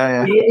shoes.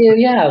 Yeah.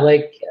 Yeah.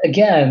 Like,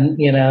 again,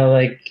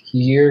 like,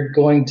 you're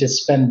going to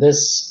spend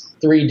this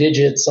 3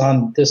 digits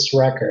on this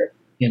record.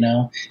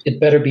 It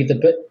better be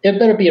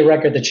a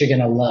record that you're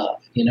going to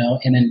love,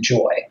 and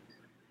enjoy.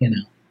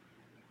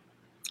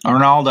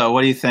 Arnaldo,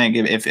 what do you think?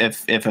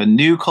 If a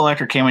new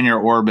collector came in your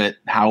orbit,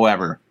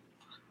 however,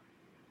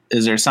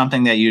 is there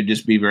something that you'd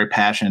just be very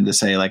passionate to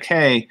say, like,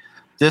 hey,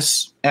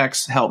 this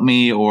X helped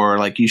me, or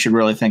like, you should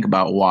really think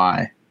about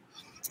why?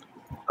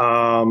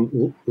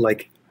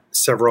 Like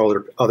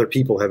several other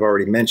people have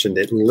already mentioned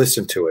it,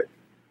 listen to it.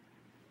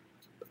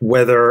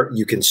 Whether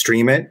you can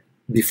stream it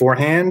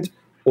beforehand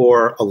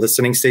or a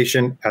listening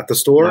station at the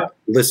store,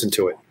 listen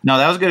to it. No,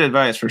 that was good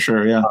advice for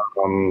sure, yeah.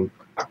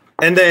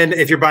 And then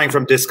if you're buying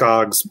from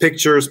Discogs,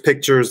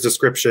 pictures,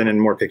 description,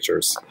 and more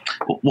pictures.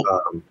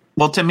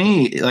 Well, to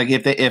me, like,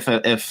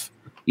 if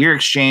you're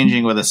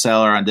exchanging with a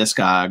seller on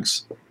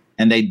Discogs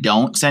and they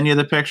don't send you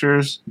the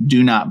pictures,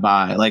 do not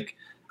buy. Like,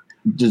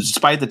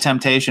 despite the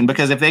temptation,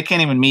 because if they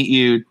can't even meet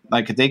you,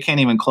 like, if they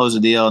can't even close a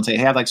deal and say,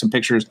 hey, I have like some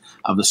pictures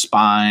of the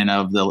spine,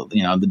 of the,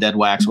 the dead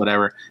wax,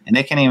 whatever, and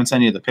they can't even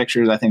send you the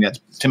pictures, I think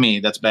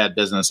that's bad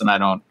business, and I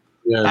don't.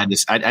 Yeah.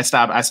 I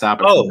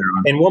stop. Oh,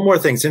 and one more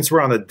thing, since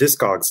we're on the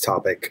Discogs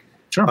topic,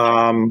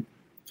 sure.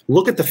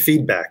 Look at the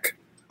feedback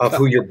of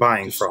who you're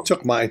buying from.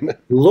 Took mine.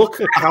 Look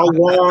how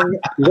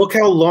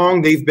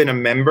long they've been a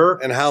member,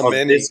 and how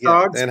many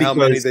Discogs, and how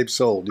many they've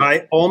sold. Yeah.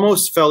 I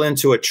almost fell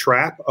into a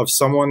trap of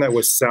someone that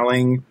was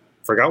selling,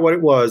 forgot what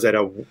it was, at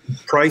a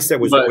price that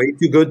was way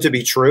too good to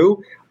be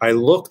true. I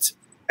looked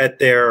at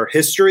their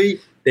history.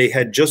 They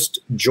had just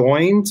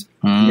joined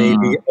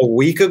maybe a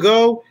week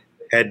ago,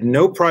 had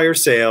no prior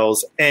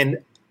sales, and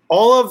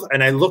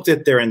I looked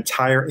at their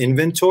entire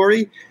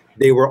inventory.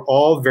 They were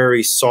all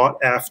very sought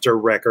after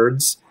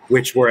records,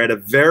 which were at a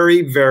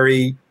very,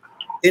 very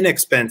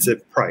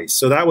inexpensive price.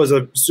 So that was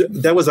a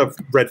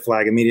red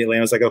flag immediately.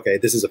 I was like, okay,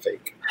 this is a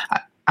fake.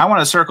 I want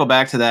to circle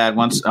back to that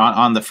once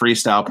on the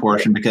freestyle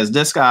portion, because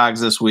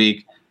Discogs this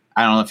week,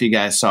 I don't know if you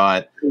guys saw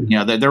it.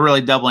 They're really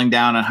doubling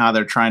down on how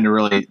they're trying to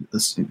really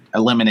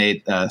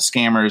eliminate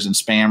scammers and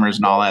spammers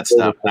and all that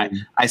stuff.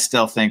 I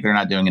still think they're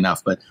not doing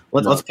enough, but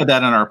let's put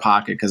that in our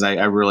pocket, because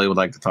I really would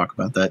like to talk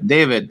about that.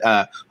 David,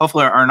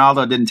 hopefully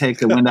Arnaldo didn't take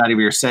the wind out of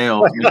your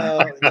sails.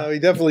 No, he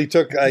definitely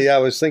took. I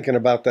was thinking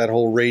about that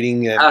whole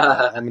rating and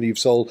how many you've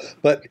sold.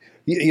 But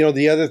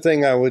the other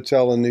thing I would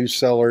tell a new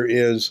seller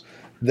is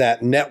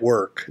that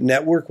network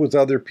with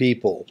other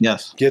people.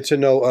 Yes. Get to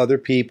know other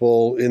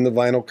people in the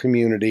vinyl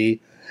community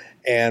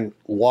and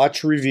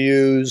watch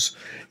reviews.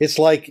 It's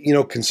like,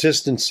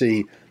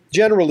 consistency.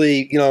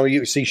 Generally,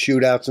 you see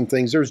shootouts and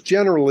things. There's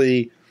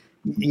generally,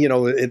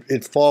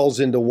 it falls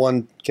into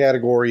one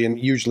category, and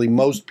usually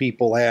most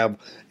people have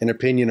an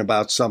opinion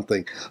about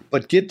something.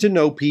 But get to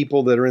know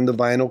people that are in the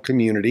vinyl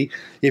community.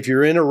 If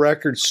you're in a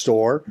record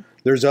store,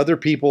 There's other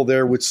people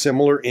there with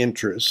similar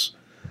interests.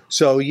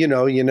 So, you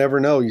never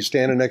know. You're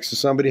standing next to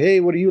somebody, hey,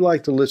 what do you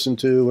like to listen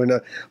to?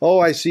 And,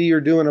 I see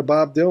you're doing a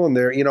Bob Dylan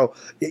there.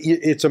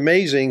 It's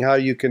amazing how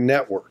you can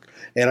network.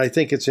 And I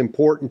think it's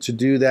important to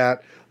do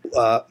that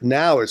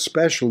now,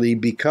 especially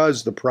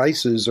because the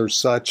prices are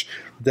such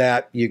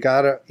that you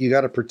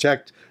gotta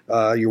protect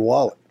your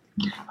wallet.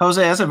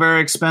 Jose, that's a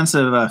very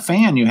expensive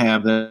fan you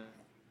have there.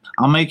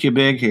 I'll make you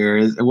big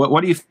here.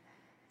 What do you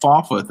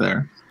fall with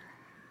there?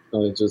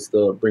 Just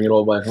bring it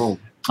all back home.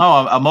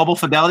 Oh, a Mobile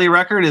Fidelity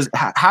record is.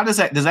 How does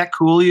that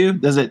cool you?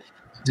 Does it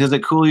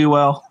cool you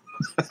well?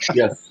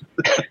 Yes.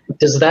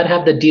 Does that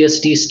have the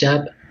DSD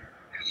step?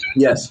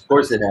 Yes, of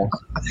course it has.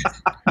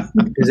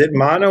 Is it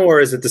mono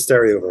or is it the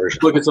stereo version?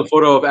 Look, it's a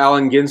photo of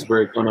Allen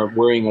Ginsberg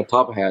wearing a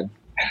top hat.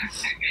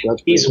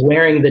 He's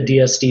wearing the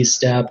DSD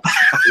step.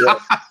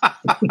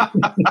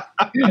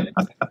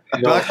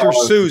 Dr.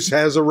 Seuss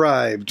has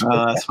arrived.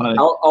 That's funny.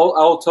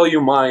 I'll tell you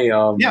my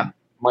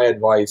my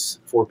advice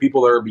for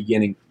people that are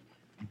beginning.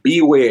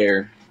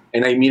 Beware,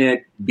 and I mean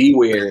it,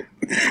 beware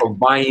of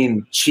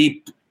buying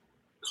cheap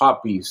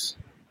copies,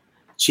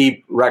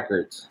 cheap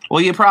records.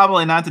 Well, you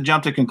probably, not to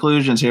jump to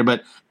conclusions here,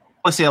 but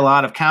I see a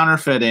lot of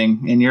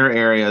counterfeiting in your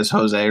areas,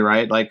 Jose,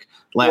 right? Like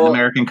Latin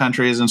American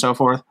countries and so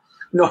forth.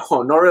 No,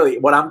 not really.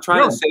 What I'm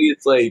trying to say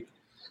is like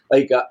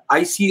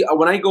I see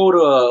when I go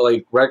to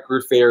like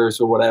record fairs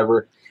or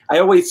whatever, I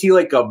always see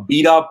like a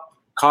beat up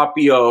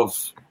copy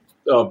of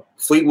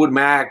Fleetwood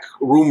Mac,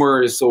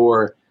 Rumors,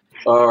 or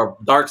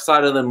Dark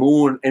Side of the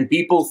Moon, and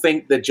people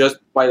think that just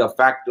by the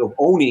fact of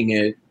owning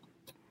it,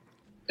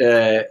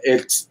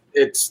 it's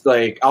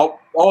like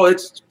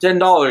it's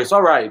 $10,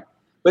 all right.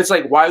 But it's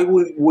like, why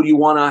would you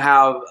want to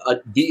have a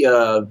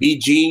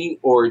VG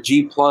or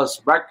G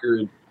plus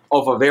record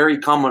of a very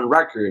common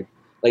record?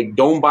 Like,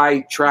 don't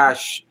buy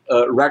trash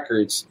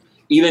records,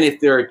 even if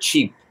they're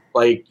cheap.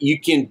 Like,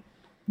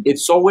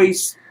 it's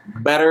always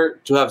better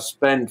to have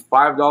spent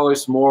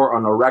 $5 more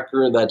on a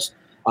record that's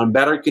on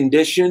better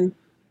condition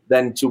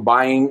than to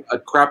buying a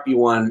crappy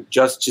one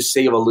just to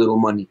save a little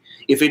money.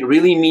 If it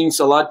really means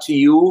a lot to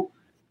you,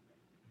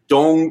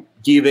 don't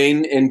give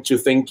in into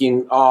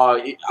thinking,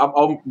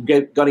 I'm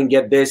gonna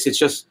get this. It's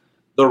just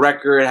the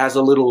record has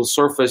a little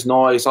surface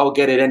noise. I'll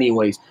get it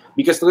anyways.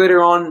 Because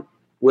later on,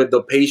 with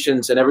the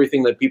patience and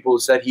everything that people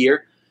said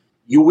here,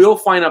 you will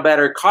find a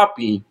better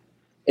copy,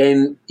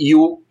 and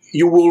you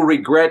will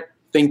regret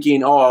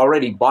thinking, I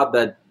already bought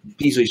that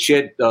piece of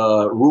shit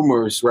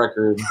Rumors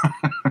record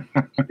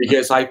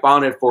because I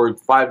found it for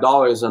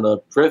 $5 in a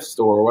thrift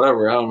store or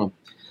whatever. I don't know.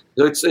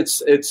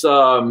 It's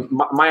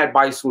my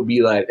advice would be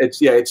that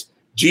it's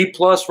G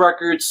plus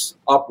records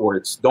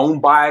upwards. Don't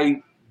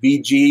buy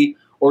VG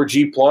or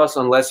G plus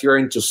unless you're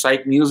into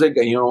psych music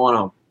and you don't want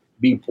to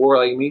be poor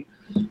like me.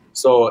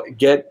 So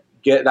get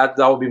that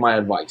would be my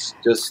advice.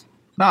 Just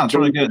it's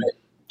really good.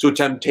 To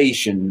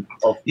temptation.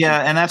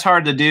 And that's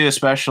hard to do,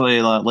 especially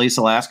at least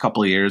the last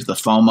couple of years. The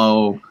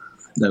FOMO,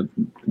 the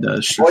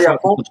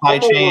supply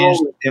chain.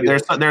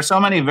 There's so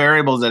many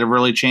variables that have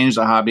really changed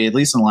the hobby, at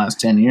least in the last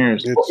 10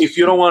 years. If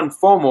you don't want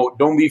FOMO,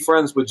 don't be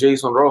friends with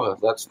Jason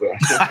Rojas. That's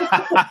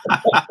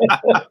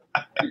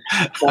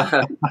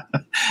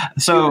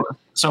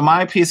So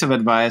my piece of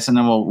advice, and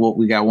then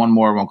we got one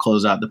more. We'll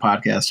close out the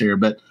podcast here,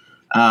 but.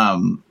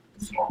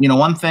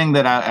 One thing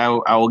that I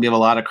will give a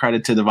lot of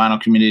credit to the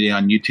vinyl community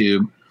on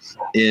YouTube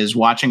is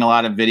watching a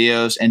lot of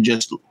videos and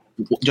just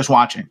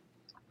watching,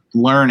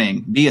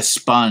 learning, be a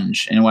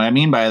sponge. And what I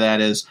mean by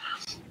that is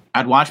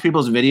I'd watch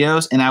people's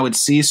videos and I would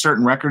see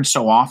certain records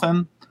so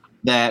often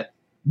that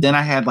then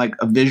I had like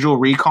a visual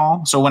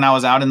recall. So when I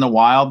was out in the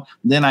wild,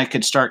 then I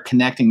could start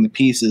connecting the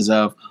pieces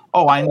of,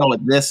 I know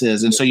what this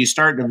is. And so you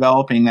start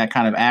developing that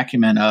kind of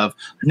acumen of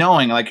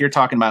knowing, like you're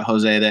talking about,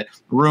 Jose, that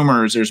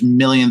Rumors, there's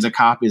millions of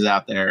copies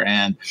out there,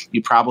 and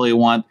you probably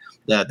want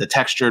the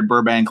textured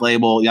Burbank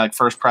label, like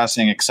first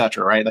pressing, et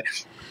cetera, right? Like,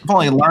 I've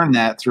only learned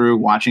that through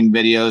watching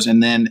videos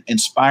and then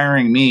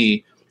inspiring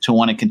me to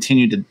want to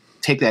continue to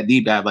take that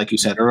deep dive, like you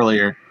said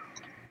earlier.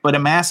 But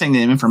amassing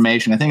the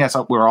information, I think that's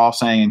what we're all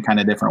saying in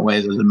kind of different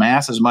ways, is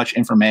amass as much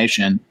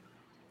information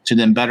to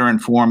then better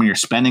inform your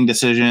spending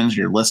decisions,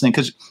 your listening.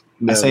 Because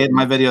I say it in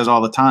my videos all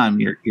the time,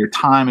 your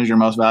time is your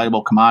most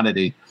valuable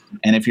commodity.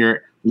 And if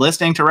you're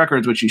listening to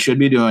records, which you should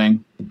be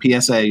doing,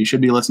 PSA, you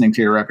should be listening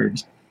to your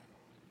records.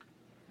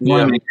 You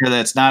want to make sure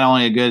that it's not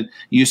only a good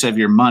use of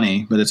your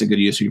money, but it's a good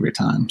use of your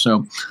time.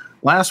 So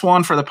last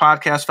one for the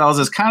podcast, fellas,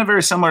 is kind of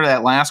very similar to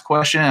that last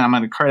question. And I'm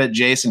going to credit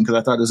Jason because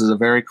I thought this is a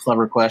very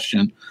clever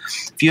question.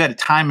 If you had a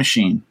time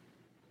machine,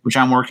 which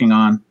I'm working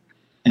on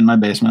in my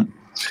basement,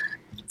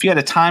 if you had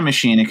a time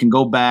machine, it can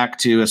go back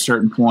to a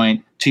certain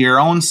point to your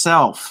own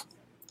self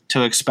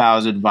to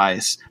espouse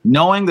advice,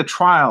 knowing the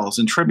trials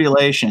and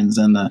tribulations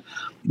and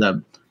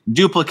the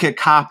duplicate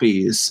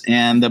copies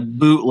and the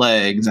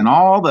bootlegs and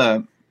all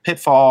the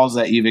pitfalls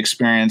that you've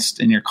experienced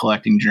in your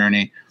collecting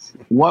journey.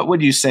 What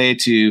would you say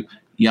to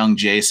young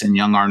Jason,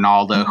 young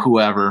Arnaldo,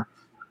 whoever,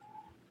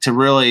 to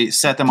really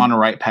set them on the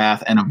right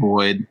path and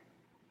avoid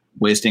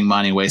wasting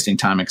money, wasting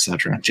time,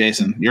 etc.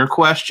 Jason, your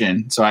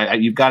question. So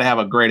you've got to have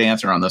a great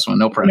answer on this one.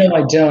 No pressure. No,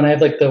 I don't. I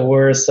have like the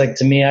worst. Like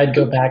to me, I'd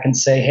go back and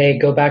say, hey,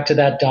 go back to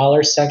that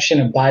dollar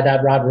section and buy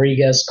that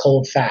Rodriguez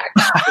Cold Fact.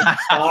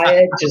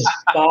 Just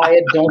buy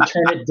it. Don't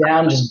turn it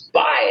down. Just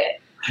buy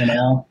it. You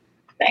know?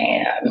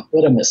 Man,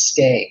 what a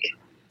mistake.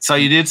 So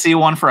you did see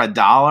one for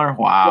 $1?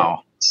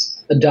 Wow.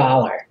 Yeah,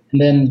 $1.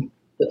 And then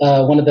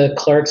one of the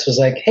clerks was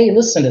like, hey,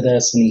 listen to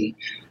this. And he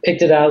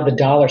picked it out of the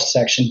dollar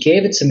section,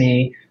 gave it to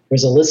me.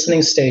 There's a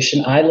listening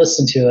station. I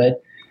listened to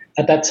it.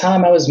 At that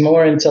time, I was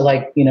more into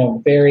like,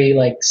 very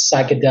like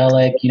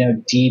psychedelic,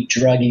 deep,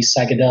 druggy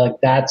psychedelic.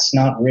 That's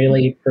not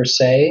really per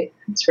se.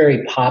 It's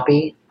very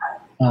poppy.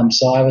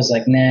 So I was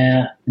like,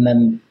 nah. And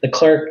then the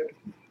clerk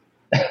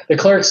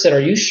said, are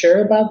you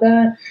sure about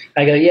that?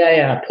 I go,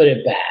 yeah, put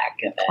it back.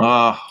 And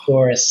then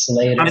Doris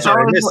Slater. I'm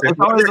sorry,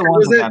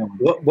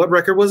 what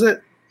record was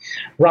it?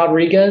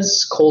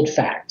 Rodriguez Cold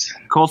Fact.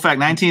 Cold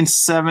Fact,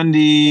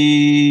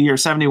 1970 or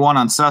 71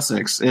 on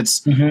Sussex.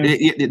 It's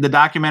the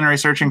documentary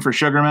Searching for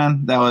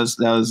Sugarman. That was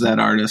that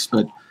artist.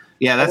 But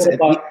yeah, that's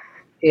it.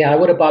 I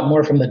would have bought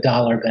more from the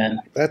dollar bin.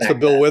 That's the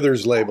Bill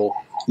Withers label.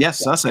 Yes,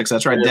 Sussex.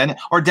 That's right.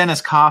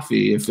 Dennis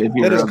Coffey. If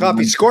Dennis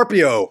Coffey,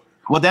 Scorpio.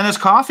 Well, Dennis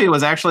Coffey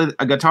was actually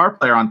a guitar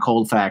player on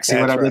Cold Fact. See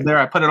what I did there?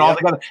 I put it all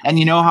together. And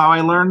you know how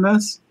I learned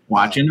this?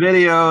 Watching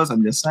videos.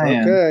 I'm just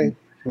saying. Okay.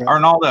 Yeah.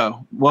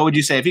 Arnaldo, what would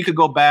you say if you could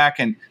go back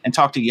and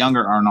talk to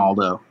younger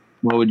Arnaldo?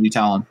 What would you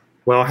tell him?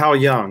 Well, how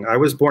young? I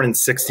was born in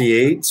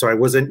 '68, so I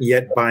wasn't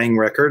yet buying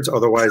records.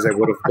 Otherwise, I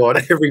would have bought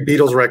every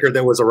Beatles record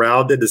that was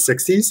around in the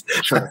 '60s.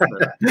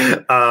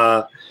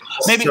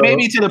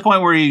 Maybe to the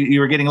point where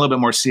you were getting a little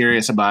bit more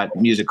serious about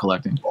music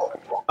collecting.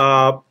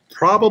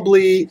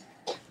 Probably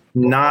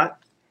not.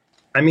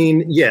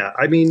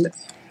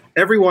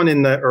 Everyone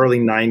in the early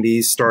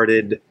 '90s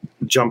started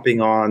jumping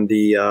on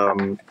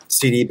the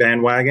CD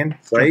bandwagon,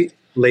 right?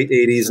 Late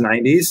 80s,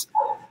 90s.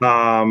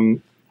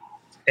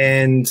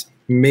 And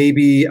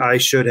maybe I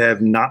should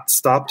have not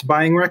stopped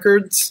buying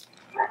records.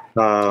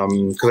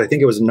 Because I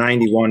think it was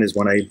 91 is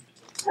when I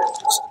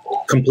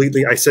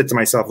said to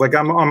myself, like,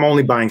 I'm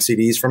only buying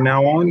CDs from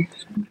now on.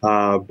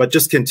 But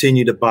just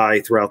continue to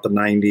buy throughout the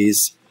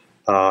 90s,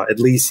 at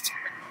least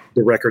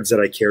the records that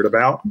I cared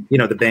about,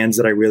 the bands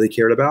that I really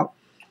cared about.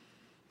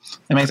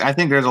 I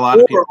think there's a lot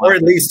of people, or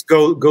at least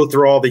go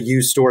through all the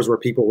used stores where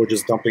people were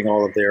just dumping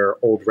all of their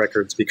old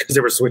records because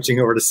they were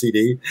switching over to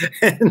CD,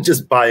 and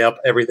just buy up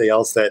everything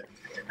else that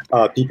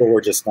people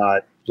were just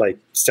not like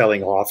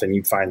selling off, and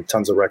you find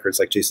tons of records,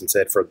 like Jason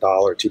said, for $1,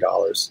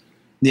 $2.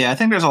 Yeah, I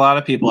think there's a lot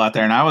of people out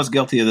there, and I was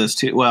guilty of this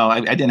too. Well,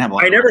 I didn't have a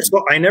lot.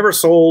 I never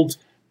sold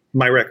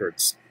my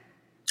records.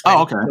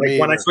 Oh, okay.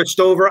 When I switched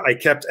over, I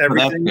kept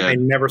everything. I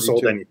never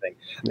sold anything,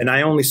 and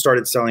I only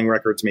started selling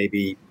records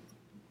maybe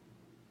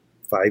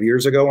 5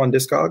 years ago on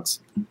Discogs,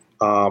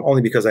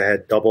 only because I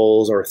had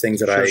doubles or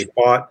things that I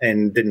bought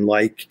and didn't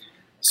like.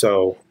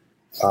 So,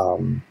 all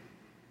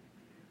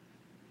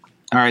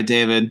right,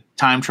 David,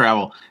 time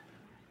travel.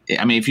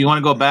 If you want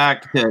to go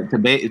back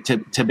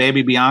to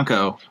Baby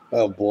Bianco,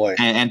 oh boy,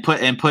 and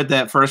put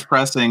that first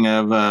pressing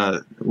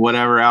of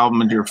whatever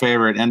album is your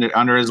favorite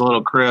under his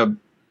little crib,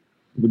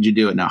 would you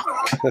do it now?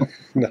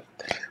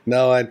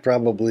 No, I'd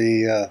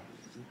probably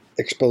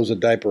expose a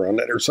diaper on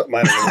it or something.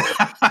 I don't know.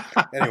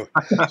 Anyway,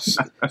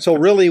 so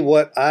really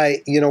what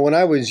when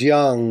I was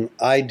young,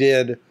 I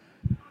did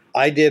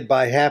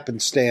by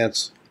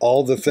happenstance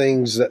all the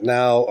things that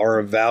now are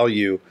of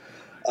value.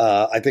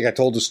 I think I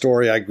told the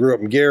story. I grew up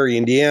in Gary,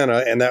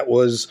 Indiana, and that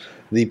was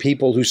the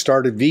people who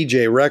started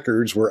VJ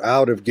Records were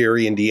out of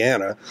Gary,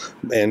 Indiana,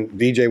 and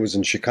VJ was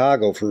in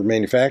Chicago for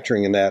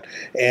manufacturing and that.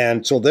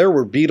 And so there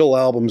were Beatle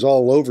albums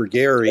all over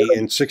Gary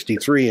in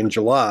 '63 in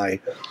July,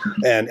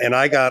 and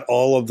I got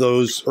all of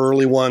those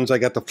early ones. I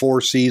got the Four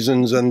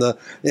Seasons and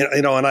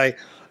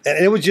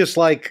and it was just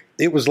like,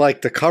 it was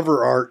like the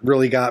cover art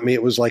really got me.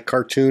 It was like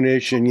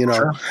cartoonish and,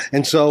 Sure.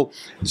 And so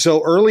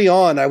early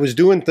on I was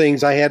doing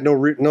things I had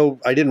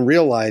I didn't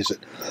realize it.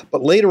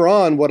 But later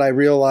on, what I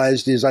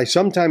realized is I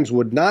sometimes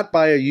would not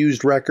buy a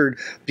used record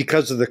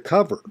because of the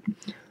cover,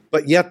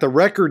 but yet the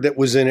record that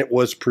was in it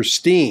was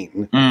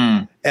pristine.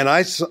 Mm. And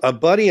a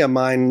buddy of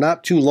mine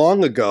not too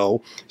long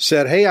ago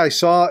said, hey, I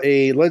saw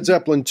a Led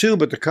Zeppelin 2,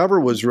 but the cover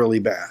was really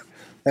bad.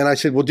 And I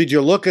said, well, did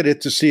you look at it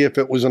to see if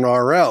it was an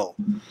RL?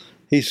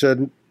 He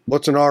said,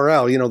 what's an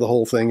RL? The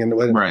whole thing. And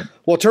right.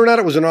 Well, it turned out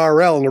it was an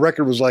RL, and the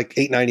record was like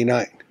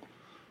 $8.99.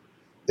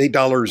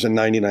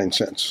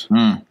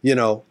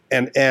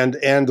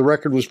 $8.99. And the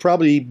record was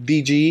probably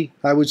BG,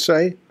 I would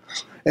say.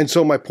 And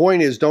so my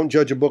point is, don't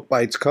judge a book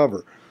by its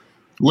cover.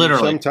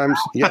 Literally. Sometimes,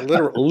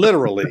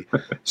 literally.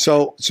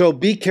 So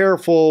be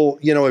careful.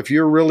 If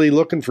you're really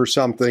looking for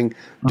something,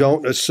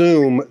 don't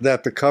assume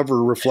that the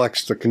cover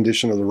reflects the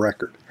condition of the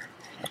record.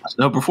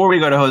 So before we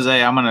go to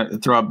Jose, I'm going to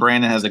throw up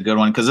Brandon has a good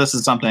one, because this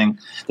is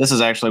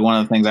actually one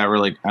of the things I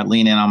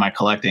lean in on my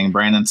collecting.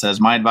 Brandon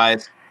says, my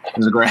advice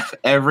is to grab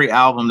every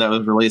album that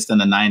was released in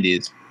the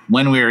 90s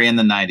when we were in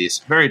the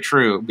 90s. Very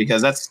true,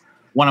 because that's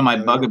one of my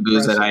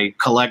bugaboos that I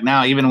collect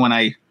now. Even when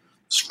I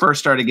first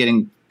started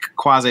getting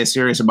quasi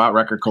serious about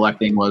record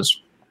collecting was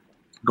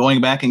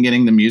going back and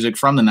getting the music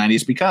from the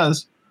 90s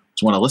because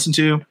it's what I listened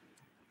to.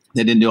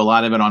 They didn't do a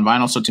lot of it on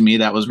vinyl, so to me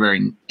that was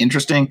very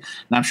interesting.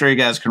 And I'm sure you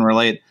guys can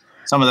relate.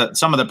 Some of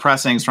the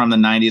pressings from the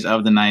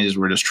 90s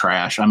were just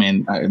trash. I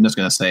mean, I'm just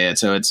going to say it.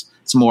 So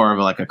it's more of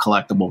like a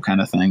collectible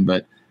kind of thing,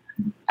 but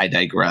I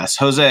digress.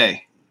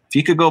 Jose, if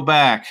you could go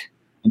back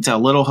and tell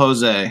little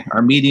Jose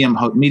or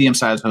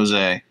medium-sized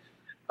Jose.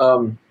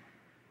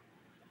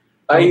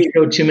 I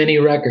go too many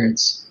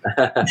records.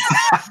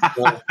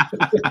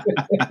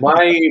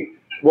 My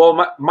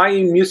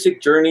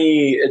music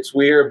journey, it's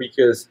weird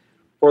because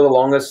for the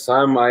longest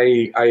time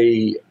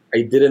I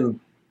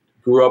didn't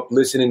grew up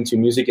listening to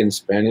music in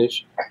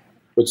Spanish,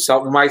 which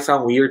might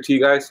sound weird to you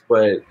guys,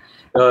 but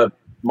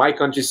my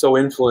country's so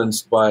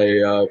influenced by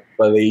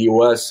the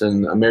U.S.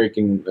 and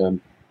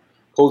American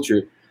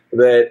culture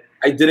that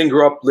I didn't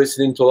grow up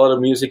listening to a lot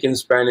of music in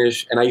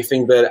Spanish, and I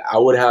think that I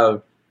would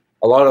have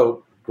a lot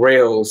of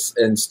grails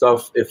and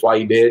stuff if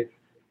I did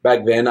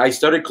back then. I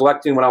started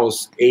collecting when I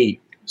was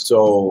 8,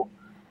 so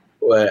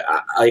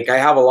I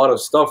have a lot of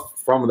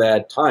stuff from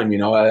that time,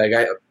 and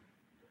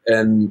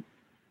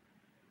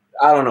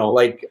I don't know,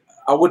 like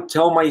I would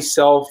tell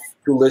myself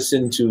to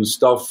listen to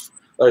stuff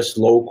that's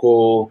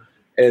local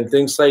and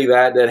things like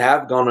that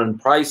have gone on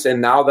price,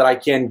 and now that I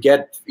can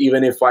get,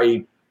 even if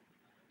I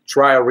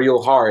try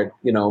real hard,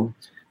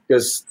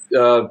 because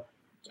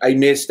I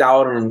missed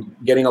out on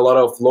getting a lot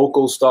of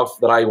local stuff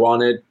that I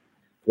wanted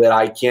that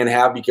I can't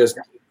have because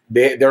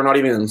they're not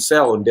even on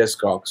sale in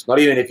Discogs, not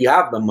even if you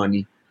have the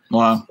money.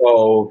 Wow.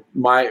 So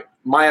my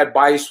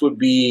advice would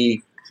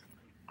be,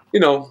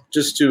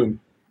 just to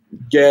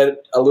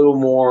get a little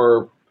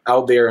more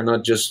out there and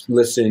not just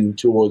listen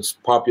to what's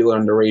popular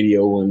on the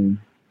radio, and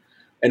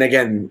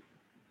again,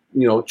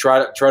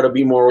 try to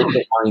be more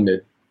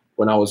open-minded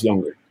when I was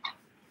younger,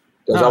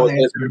 because I was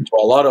listening to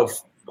a lot of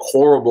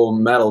horrible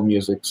metal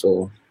music.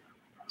 So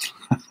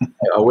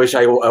I wish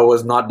I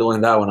was not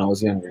doing that when I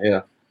was younger.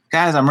 Yeah,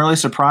 guys, I'm really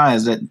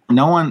surprised that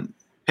no one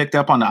picked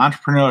up on the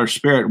entrepreneurial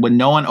spirit. Would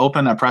no one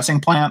open a pressing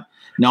plant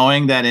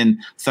knowing that in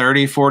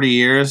 30, 40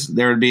 years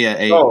there would be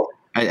a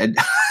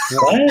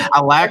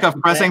lack of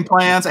pressing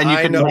plants, and you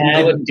can.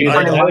 I wouldn't do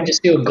that. I would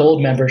just do a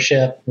gold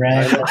membership,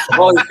 right?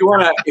 Well, if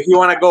you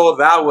wanna go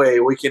that way,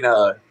 we can.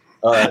 Kurt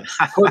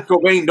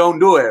Cobain don't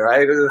do it,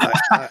 right?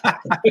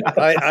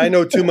 I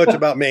know too much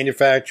about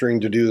manufacturing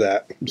to do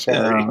that. I'm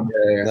sorry.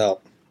 Yeah. No.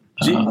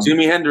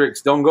 Jimi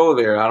Hendrix, don't go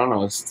there. I don't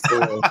know.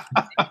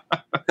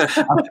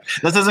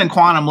 This isn't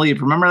Quantum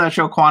Leap. Remember that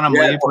show Quantum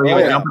Leap where you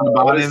would jump in the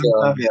body and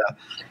stuff? Yeah,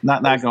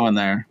 not going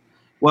there.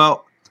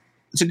 Well,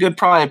 it's a good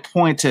probably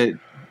point to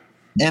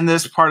end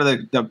this part of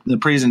the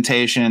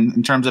presentation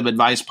in terms of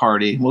advice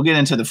party. We'll get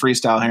into the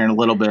freestyle here in a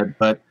little bit,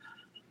 but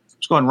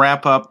let's go and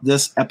wrap up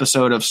this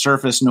episode of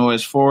Surface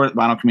Noise for the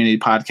Vinyl Community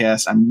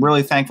Podcast. I'm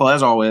really thankful,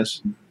 as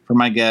always, for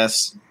my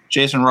guests.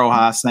 Jason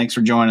Rojas, thanks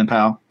for joining,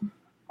 pal.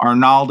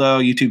 Arnaldo,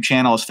 YouTube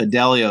channel is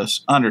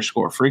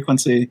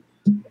Fidelios_frequency.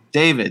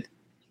 David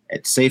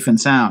at Safe and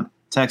Sound,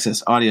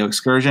 Texas Audio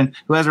Excursion,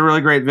 who has a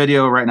really great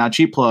video right now,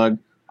 cheap plug,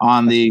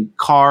 on the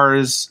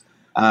Cars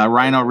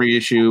Rhino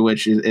reissue,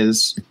 which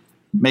is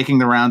making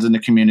the rounds in the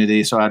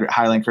community. So I'd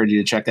highly encourage you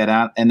to check that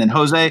out. And then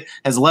Jose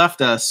has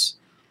left us.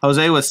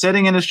 Jose was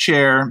sitting in his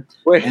chair.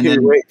 Wait.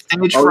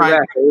 Stage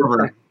fright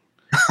over.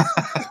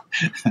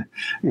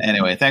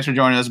 Anyway, thanks for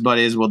joining us,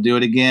 buddies. We'll do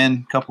it again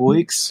in a couple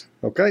weeks.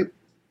 Okay.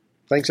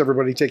 Thanks,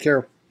 everybody. Take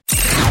care.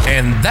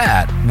 And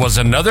that was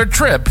another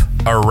trip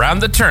around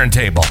the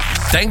turntable.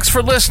 Thanks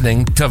for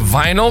listening to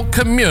Vinyl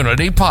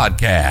Community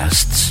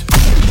Podcasts.